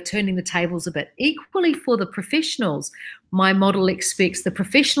way of turning the tables a bit. Equally for the professionals, my model expects the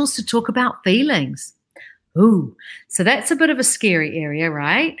professionals to talk about feelings. Ooh, so that's a bit of a scary area,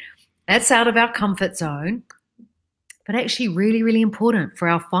 right? That's out of our comfort zone, but actually really, really important for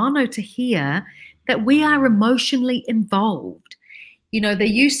our whānau to hear that we are emotionally involved. You know, there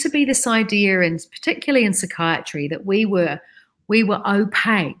used to be this idea, and particularly in psychiatry, that we were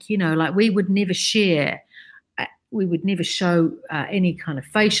opaque, you know, like we would never share, we would never show any kind of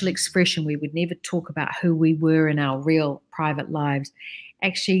facial expression. We would never talk about who we were in our real private lives.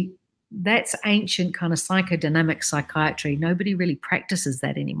 Actually, that's ancient kind of psychodynamic psychiatry. Nobody really practices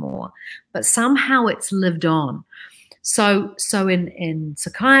that anymore, but somehow it's lived on. So in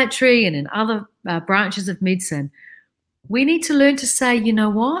psychiatry and in other branches of medicine, we need to learn to say, you know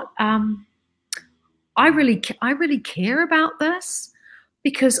what, I really care about this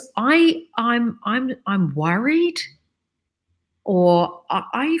because I'm worried, or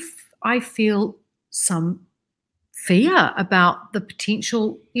I feel some fear about the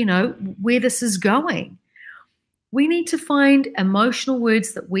potential, you know, where this is going. We need to find emotional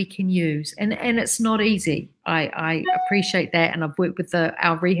words that we can use, and it's not easy. I appreciate that, and I've worked with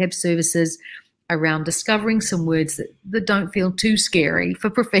our rehab services around discovering some words that don't feel too scary for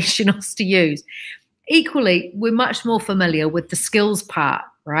professionals to use. Equally, we're much more familiar with the skills part,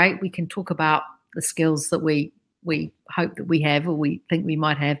 right? We can talk about the skills that we hope that we have, or we think we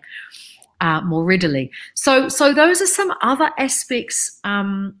might have, more readily. So those are some other aspects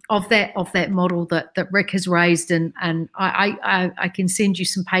of that model that Rick has raised, and I can send you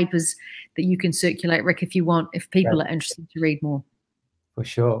some papers that you can circulate, Rick, if you want, if people are interested to read more. For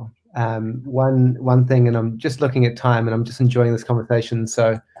sure. One thing, and I'm just looking at time, and I'm just enjoying this conversation,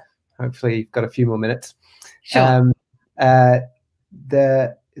 so hopefully you've got a few more minutes. Sure.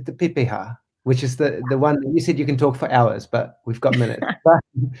 The pepeha, which is the one that you said you can talk for hours, but we've got minutes. But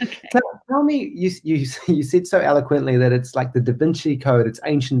tell me, you said so eloquently that it's like the Da Vinci Code, it's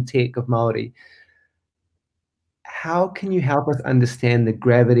ancient tech of Maori. How can you help us understand the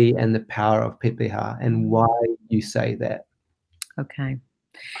gravity and the power of pepeha and why you say that? Okay.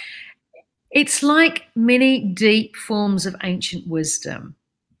 It's like many deep forms of ancient wisdom.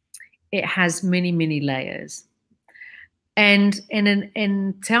 It has many, many layers. And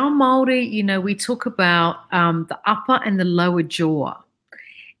in Te Ao Māori, you know, we talk about the upper and the lower jaw.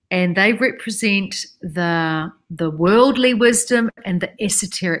 And they represent the worldly wisdom and the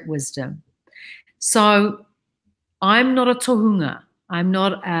esoteric wisdom. So I'm not a tohunga. I'm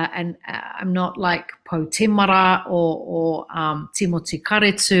not like Po Te Mara or Timoti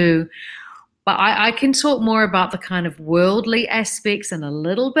Karetu. But I can talk more about the kind of worldly aspects and a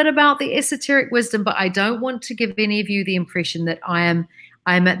little bit about the esoteric wisdom, but I don't want to give any of you the impression that I am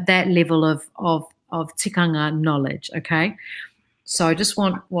at that level of tikanga knowledge, okay? So I just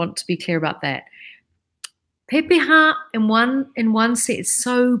want to be clear about that. Pepeha in one set is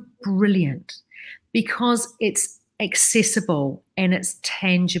so brilliant because it's accessible and it's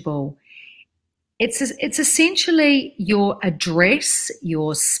tangible. It's essentially your address,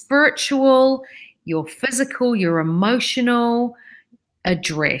 your spiritual, your physical, your emotional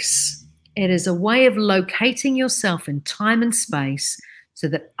address. It is a way of locating yourself in time and space so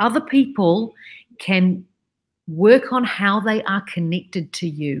that other people can work on how they are connected to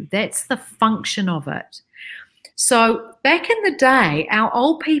you. That's the function of it. So back in the day, our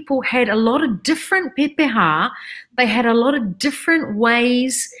old people had a lot of different pepeha. They had a lot of different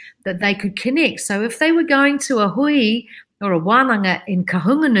ways that they could connect. So if they were going to a hui or a wānanga in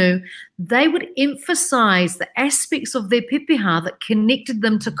Kahungunu, they would emphasize the aspects of their pepeha that connected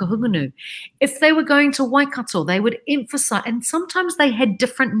them to Kahungunu. If they were going to Waikato, they would emphasize, and sometimes they had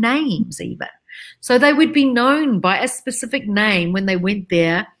different names even. So they would be known by a specific name when they went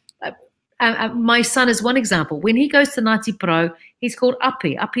there. My son is one example. When he goes to Ngāti Kurī, he's called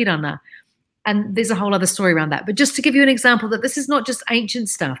Apirana. And there's a whole other story around that. But just to give you an example that this is not just ancient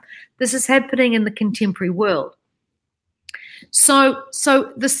stuff. This is happening in the contemporary world. So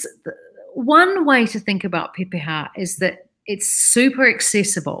this one way to think about pepeha is that it's super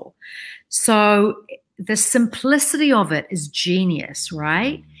accessible. So the simplicity of it is genius,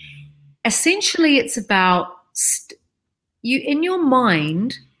 right? Essentially, it's about you in your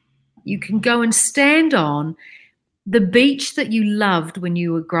mind. You can go and stand on the beach that you loved when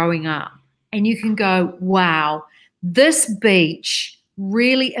you were growing up, and you can go, wow, this beach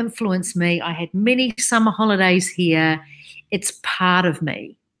really influenced me. I had many summer holidays here. It's part of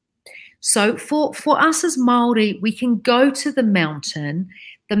me. So for us as Māori, we can go to the mountain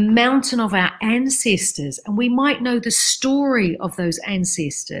of our ancestors, and we might know the story of those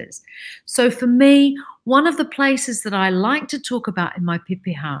ancestors. So for me, one of the places that I like to talk about in my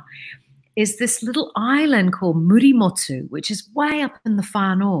pepeha is this little island called Murimotu, which is way up in the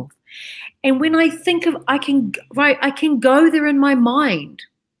far north. And when I think of, I can go there in my mind.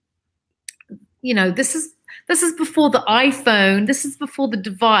 You know, this is before the iPhone. This is before the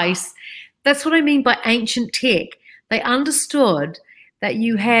device. That's what I mean by ancient tech. They understood that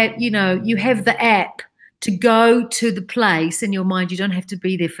you have the app to go to the place in your mind. You don't have to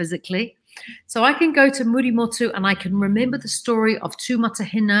be there physically. So I can go to Murimotu and I can remember the story of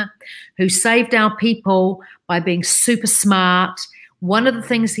Tūmatahina, who saved our people by being super smart. One of the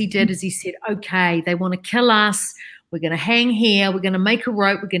things he did is he said, okay, they want to kill us. We're going to hang here. We're going to make a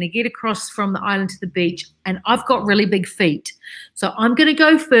rope. We're going to get across from the island to the beach. And I've got really big feet. So I'm going to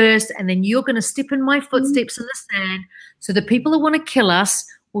go first, and then you're going to step in my footsteps in the sand. So the people that want to kill us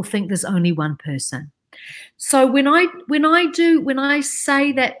will think there's only one person. So when I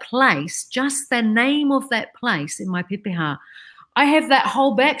say that place, just the name of that place in my pepeha, I have that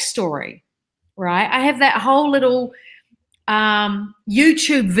whole backstory, right? I have that whole little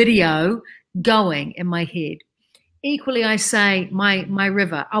YouTube video going in my head. Equally, I say my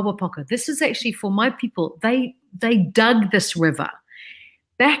river, Aupōuri. This is actually for my people. They dug this river.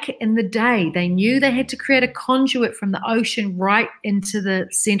 Back in the day, they knew they had to create a conduit from the ocean right into the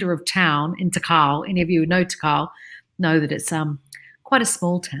center of town, in Takao. Any of you who know Takao know that it's quite a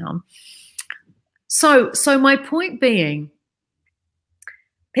small town. So my point being,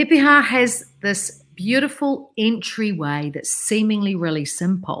 pepeha has this beautiful entryway that's seemingly really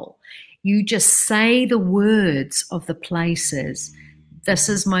simple. You just say the words of the places. This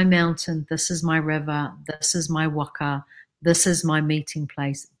is my mountain. This is my river. This is my waka. This is my meeting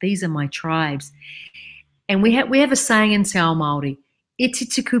place. These are my tribes. And we have a saying in Te Ao Māori, iti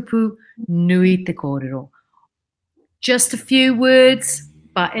te kupu, nui te kōrero. Just a few words,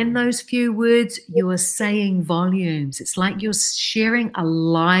 but in those few words, you are saying volumes. It's like you're sharing a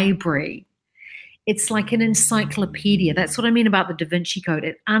library. It's like an encyclopedia. That's what I mean about the Da Vinci Code.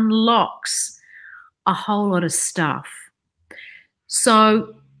 It unlocks a whole lot of stuff.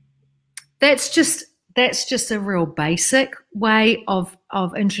 So that's just a real basic way of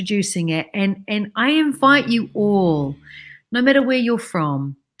introducing it. And I invite you all, no matter where you're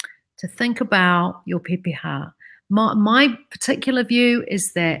from, to think about your pepeha. My particular view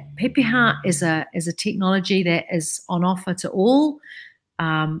is that pepeha is a technology that is on offer to all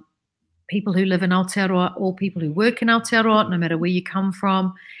people who live in Aotearoa, all people who work in Aotearoa, no matter where you come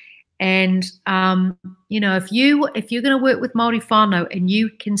from. And if you're going to work with Māori whānau and you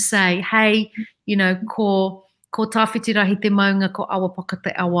can say, hey, ko tawhitirahi te maunga, ko awapaka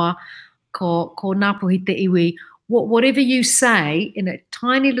te awa, ko Ngāpuhi te iwi, whatever you say in a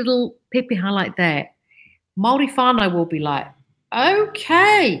tiny little pepeha like that, Māori whānau will be like,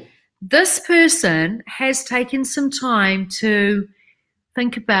 okay, this person has taken some time to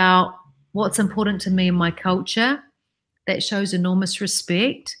think about what's important to me in my culture. That shows enormous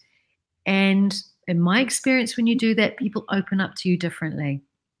respect. And in my experience, when you do that, people open up to you differently.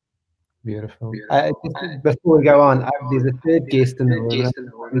 Beautiful. Just before we go on, there's a third guest in the room.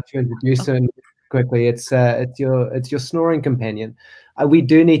 I need to introduce him quickly. It's your snoring companion. We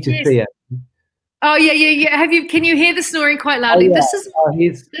do need to see it. Oh yeah. Can you hear the snoring quite loudly? Oh,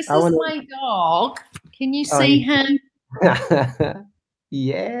 yeah. This is my dog. Can you see him?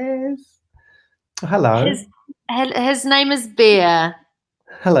 Yes. Hello. His name is Bear.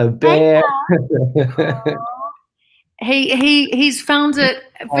 Hello, Bear. He's found it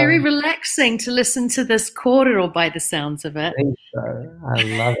very relaxing to listen to this kōrero by the sounds of it. I think so. I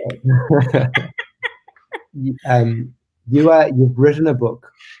love it. You've written a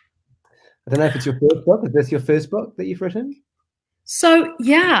book. I don't know if it's your first book. Is this your first book that you've written? So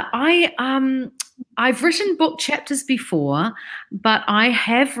yeah, I've written book chapters before, but I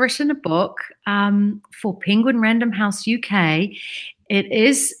have written a book for Penguin Random House UK. It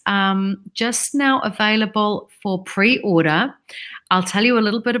is just now available for pre-order. I'll tell you a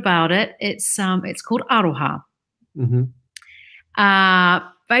little bit about it. It's called Aroha. Mm-hmm.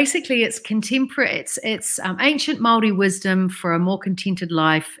 Basically, it's contemporary. It's ancient Māori wisdom for a more contented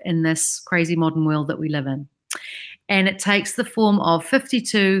life in this crazy modern world that we live in. And it takes the form of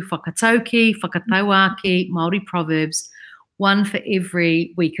 52 whakatauki, whakatauaki, Māori proverbs, one for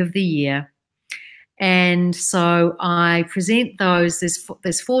every week of the year. And so I present those.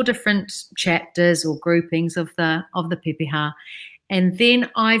 There's 4 different chapters or groupings of the pepeha. And then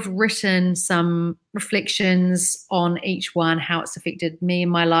I've written some reflections on each one, how it's affected me in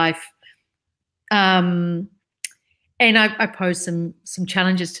my life. And I pose some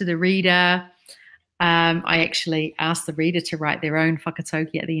challenges to the reader. I actually asked the reader to write their own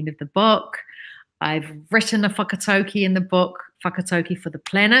whakatauki at the end of the book. I've written a whakatauki in the book, Whakatauki for the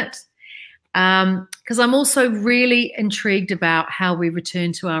Planet, because I'm also really intrigued about how we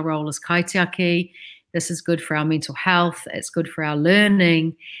return to our role as kaitiaki. This is good for our mental health. It's good for our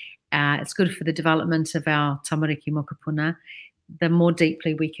learning. It's good for the development of our tamariki mokopuna. The more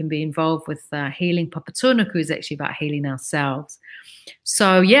deeply we can be involved with healing papatunuku is actually about healing ourselves.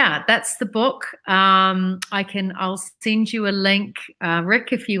 So yeah, that's the book. I'll send you a link, Rick,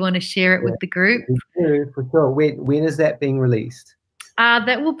 if you want to share it with the group. For sure. When is that being released?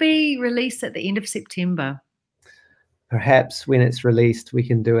 That will be released at the end of September. Perhaps when it's released, we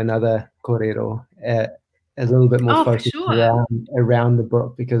can do another kōrero, a little bit more focused around the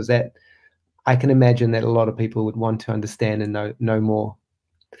book, because that I can imagine that a lot of people would want to understand and know more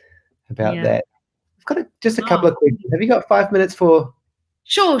about that. I've got just a couple of questions. Have you got 5 minutes for?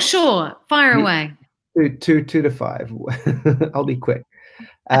 Sure. Fire away. 2 to 5. I'll be quick.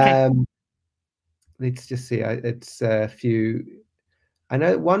 Okay. Let's just see. It's a few. I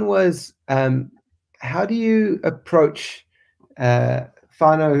know one was, how do you approach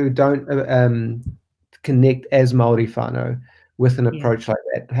whānau who don't connect as Māori whānau with an approach like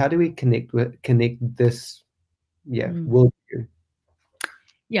that? How do we connect this worldview?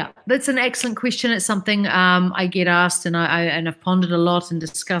 Yeah, that's an excellent question. It's something I get asked, and I've pondered a lot and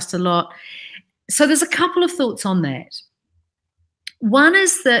discussed a lot. So there's a couple of thoughts on that. One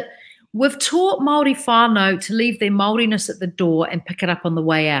is that we've taught Māori whānau to leave their Māoriness at the door and pick it up on the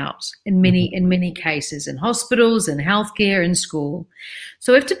way out in many cases, in hospitals, in healthcare, in school.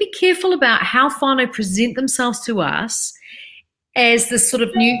 So we have to be careful about how whānau present themselves to us as this sort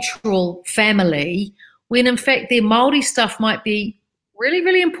of neutral family, when in fact their Māori stuff might be really,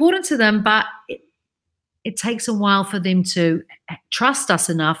 really important to them, but it takes a while for them to trust us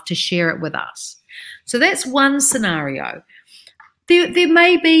enough to share it with us. So that's one scenario. There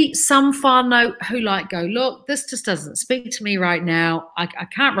may be some whānau who go, look, this just doesn't speak to me right now. I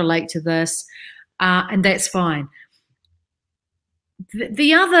can't relate to this, and that's fine.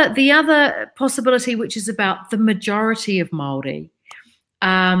 The other possibility, which is about the majority of Māori,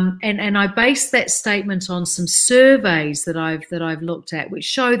 and I base that statement on some surveys that I've looked at, which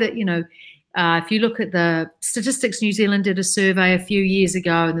show that, if you look at the Statistics New Zealand did a survey a few years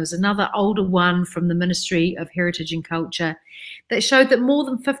ago, and there was another older one from the Ministry of Heritage and Culture that showed that more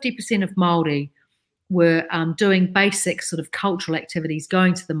than 50% of Māori were doing basic sort of cultural activities,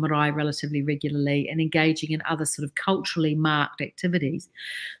 going to the marae relatively regularly and engaging in other sort of culturally marked activities.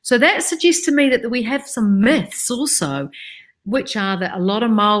 So that suggests to me that we have some myths also, which are that a lot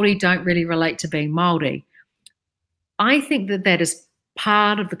of Māori don't really relate to being Māori. I think that is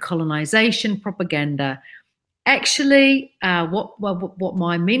part of the colonisation propaganda Actually, what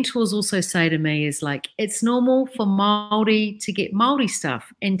my mentors also say to me is like, it's normal for Māori to get Māori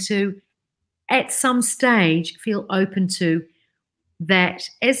stuff and to, at some stage, feel open to that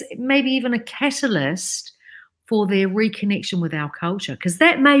as maybe even a catalyst for their reconnection with our culture. Because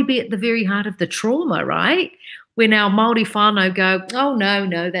that may be at the very heart of the trauma, right? When our Māori whānau go, oh,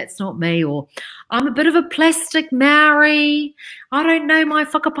 no, that's not me. Or I'm a bit of a plastic Maori. I don't know my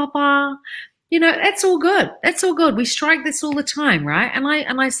whakapapa. You know, that's all good. That's all good. We strike this all the time, right?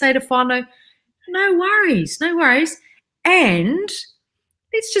 And I say to whānau, no worries. And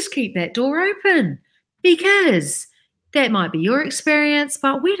let's just keep that door open, because that might be your experience,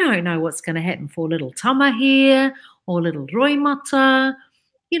 but we don't know what's going to happen for little tama here or little roimata,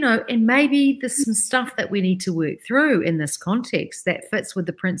 you know, and maybe there's some stuff that we need to work through in this context that fits with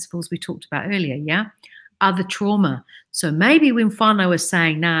the principles we talked about earlier, yeah? Other trauma. So maybe when whānau is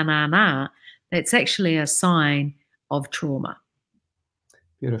saying nah, that's actually a sign of trauma.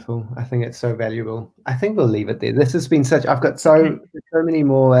 Beautiful. I think it's so valuable. I think we'll leave it there. This has been such, I've got so many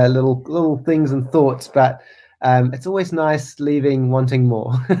more little things and thoughts, but it's always nice leaving wanting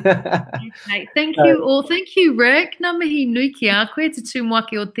more. Okay. Thank you all. Thank you, Rick. Ngā mihi nui ki a koe te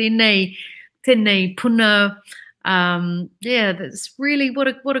tūmaki o tēnei puna. Yeah, that's really what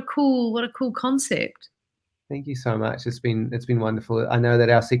a cool concept. Thank you so much. It's been wonderful. I know that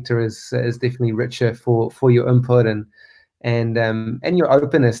our sector is definitely richer for your input and your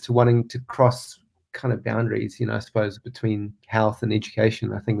openness to wanting to cross kind of boundaries, you know, I suppose, between health and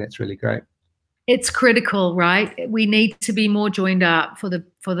education. I think that's really great. It's critical, right? We need to be more joined up for the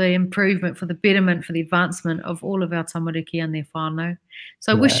improvement, for the betterment, for the advancement of all of our tamariki and their whānau.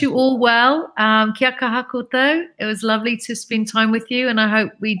 So I wish you all well. Kia kaha koutou. It was lovely to spend time with you, and I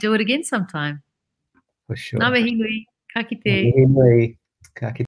hope we do it again sometime. For sure. Ngā mihi nui. Ka kite. Ngā mihi nui. Ka kite.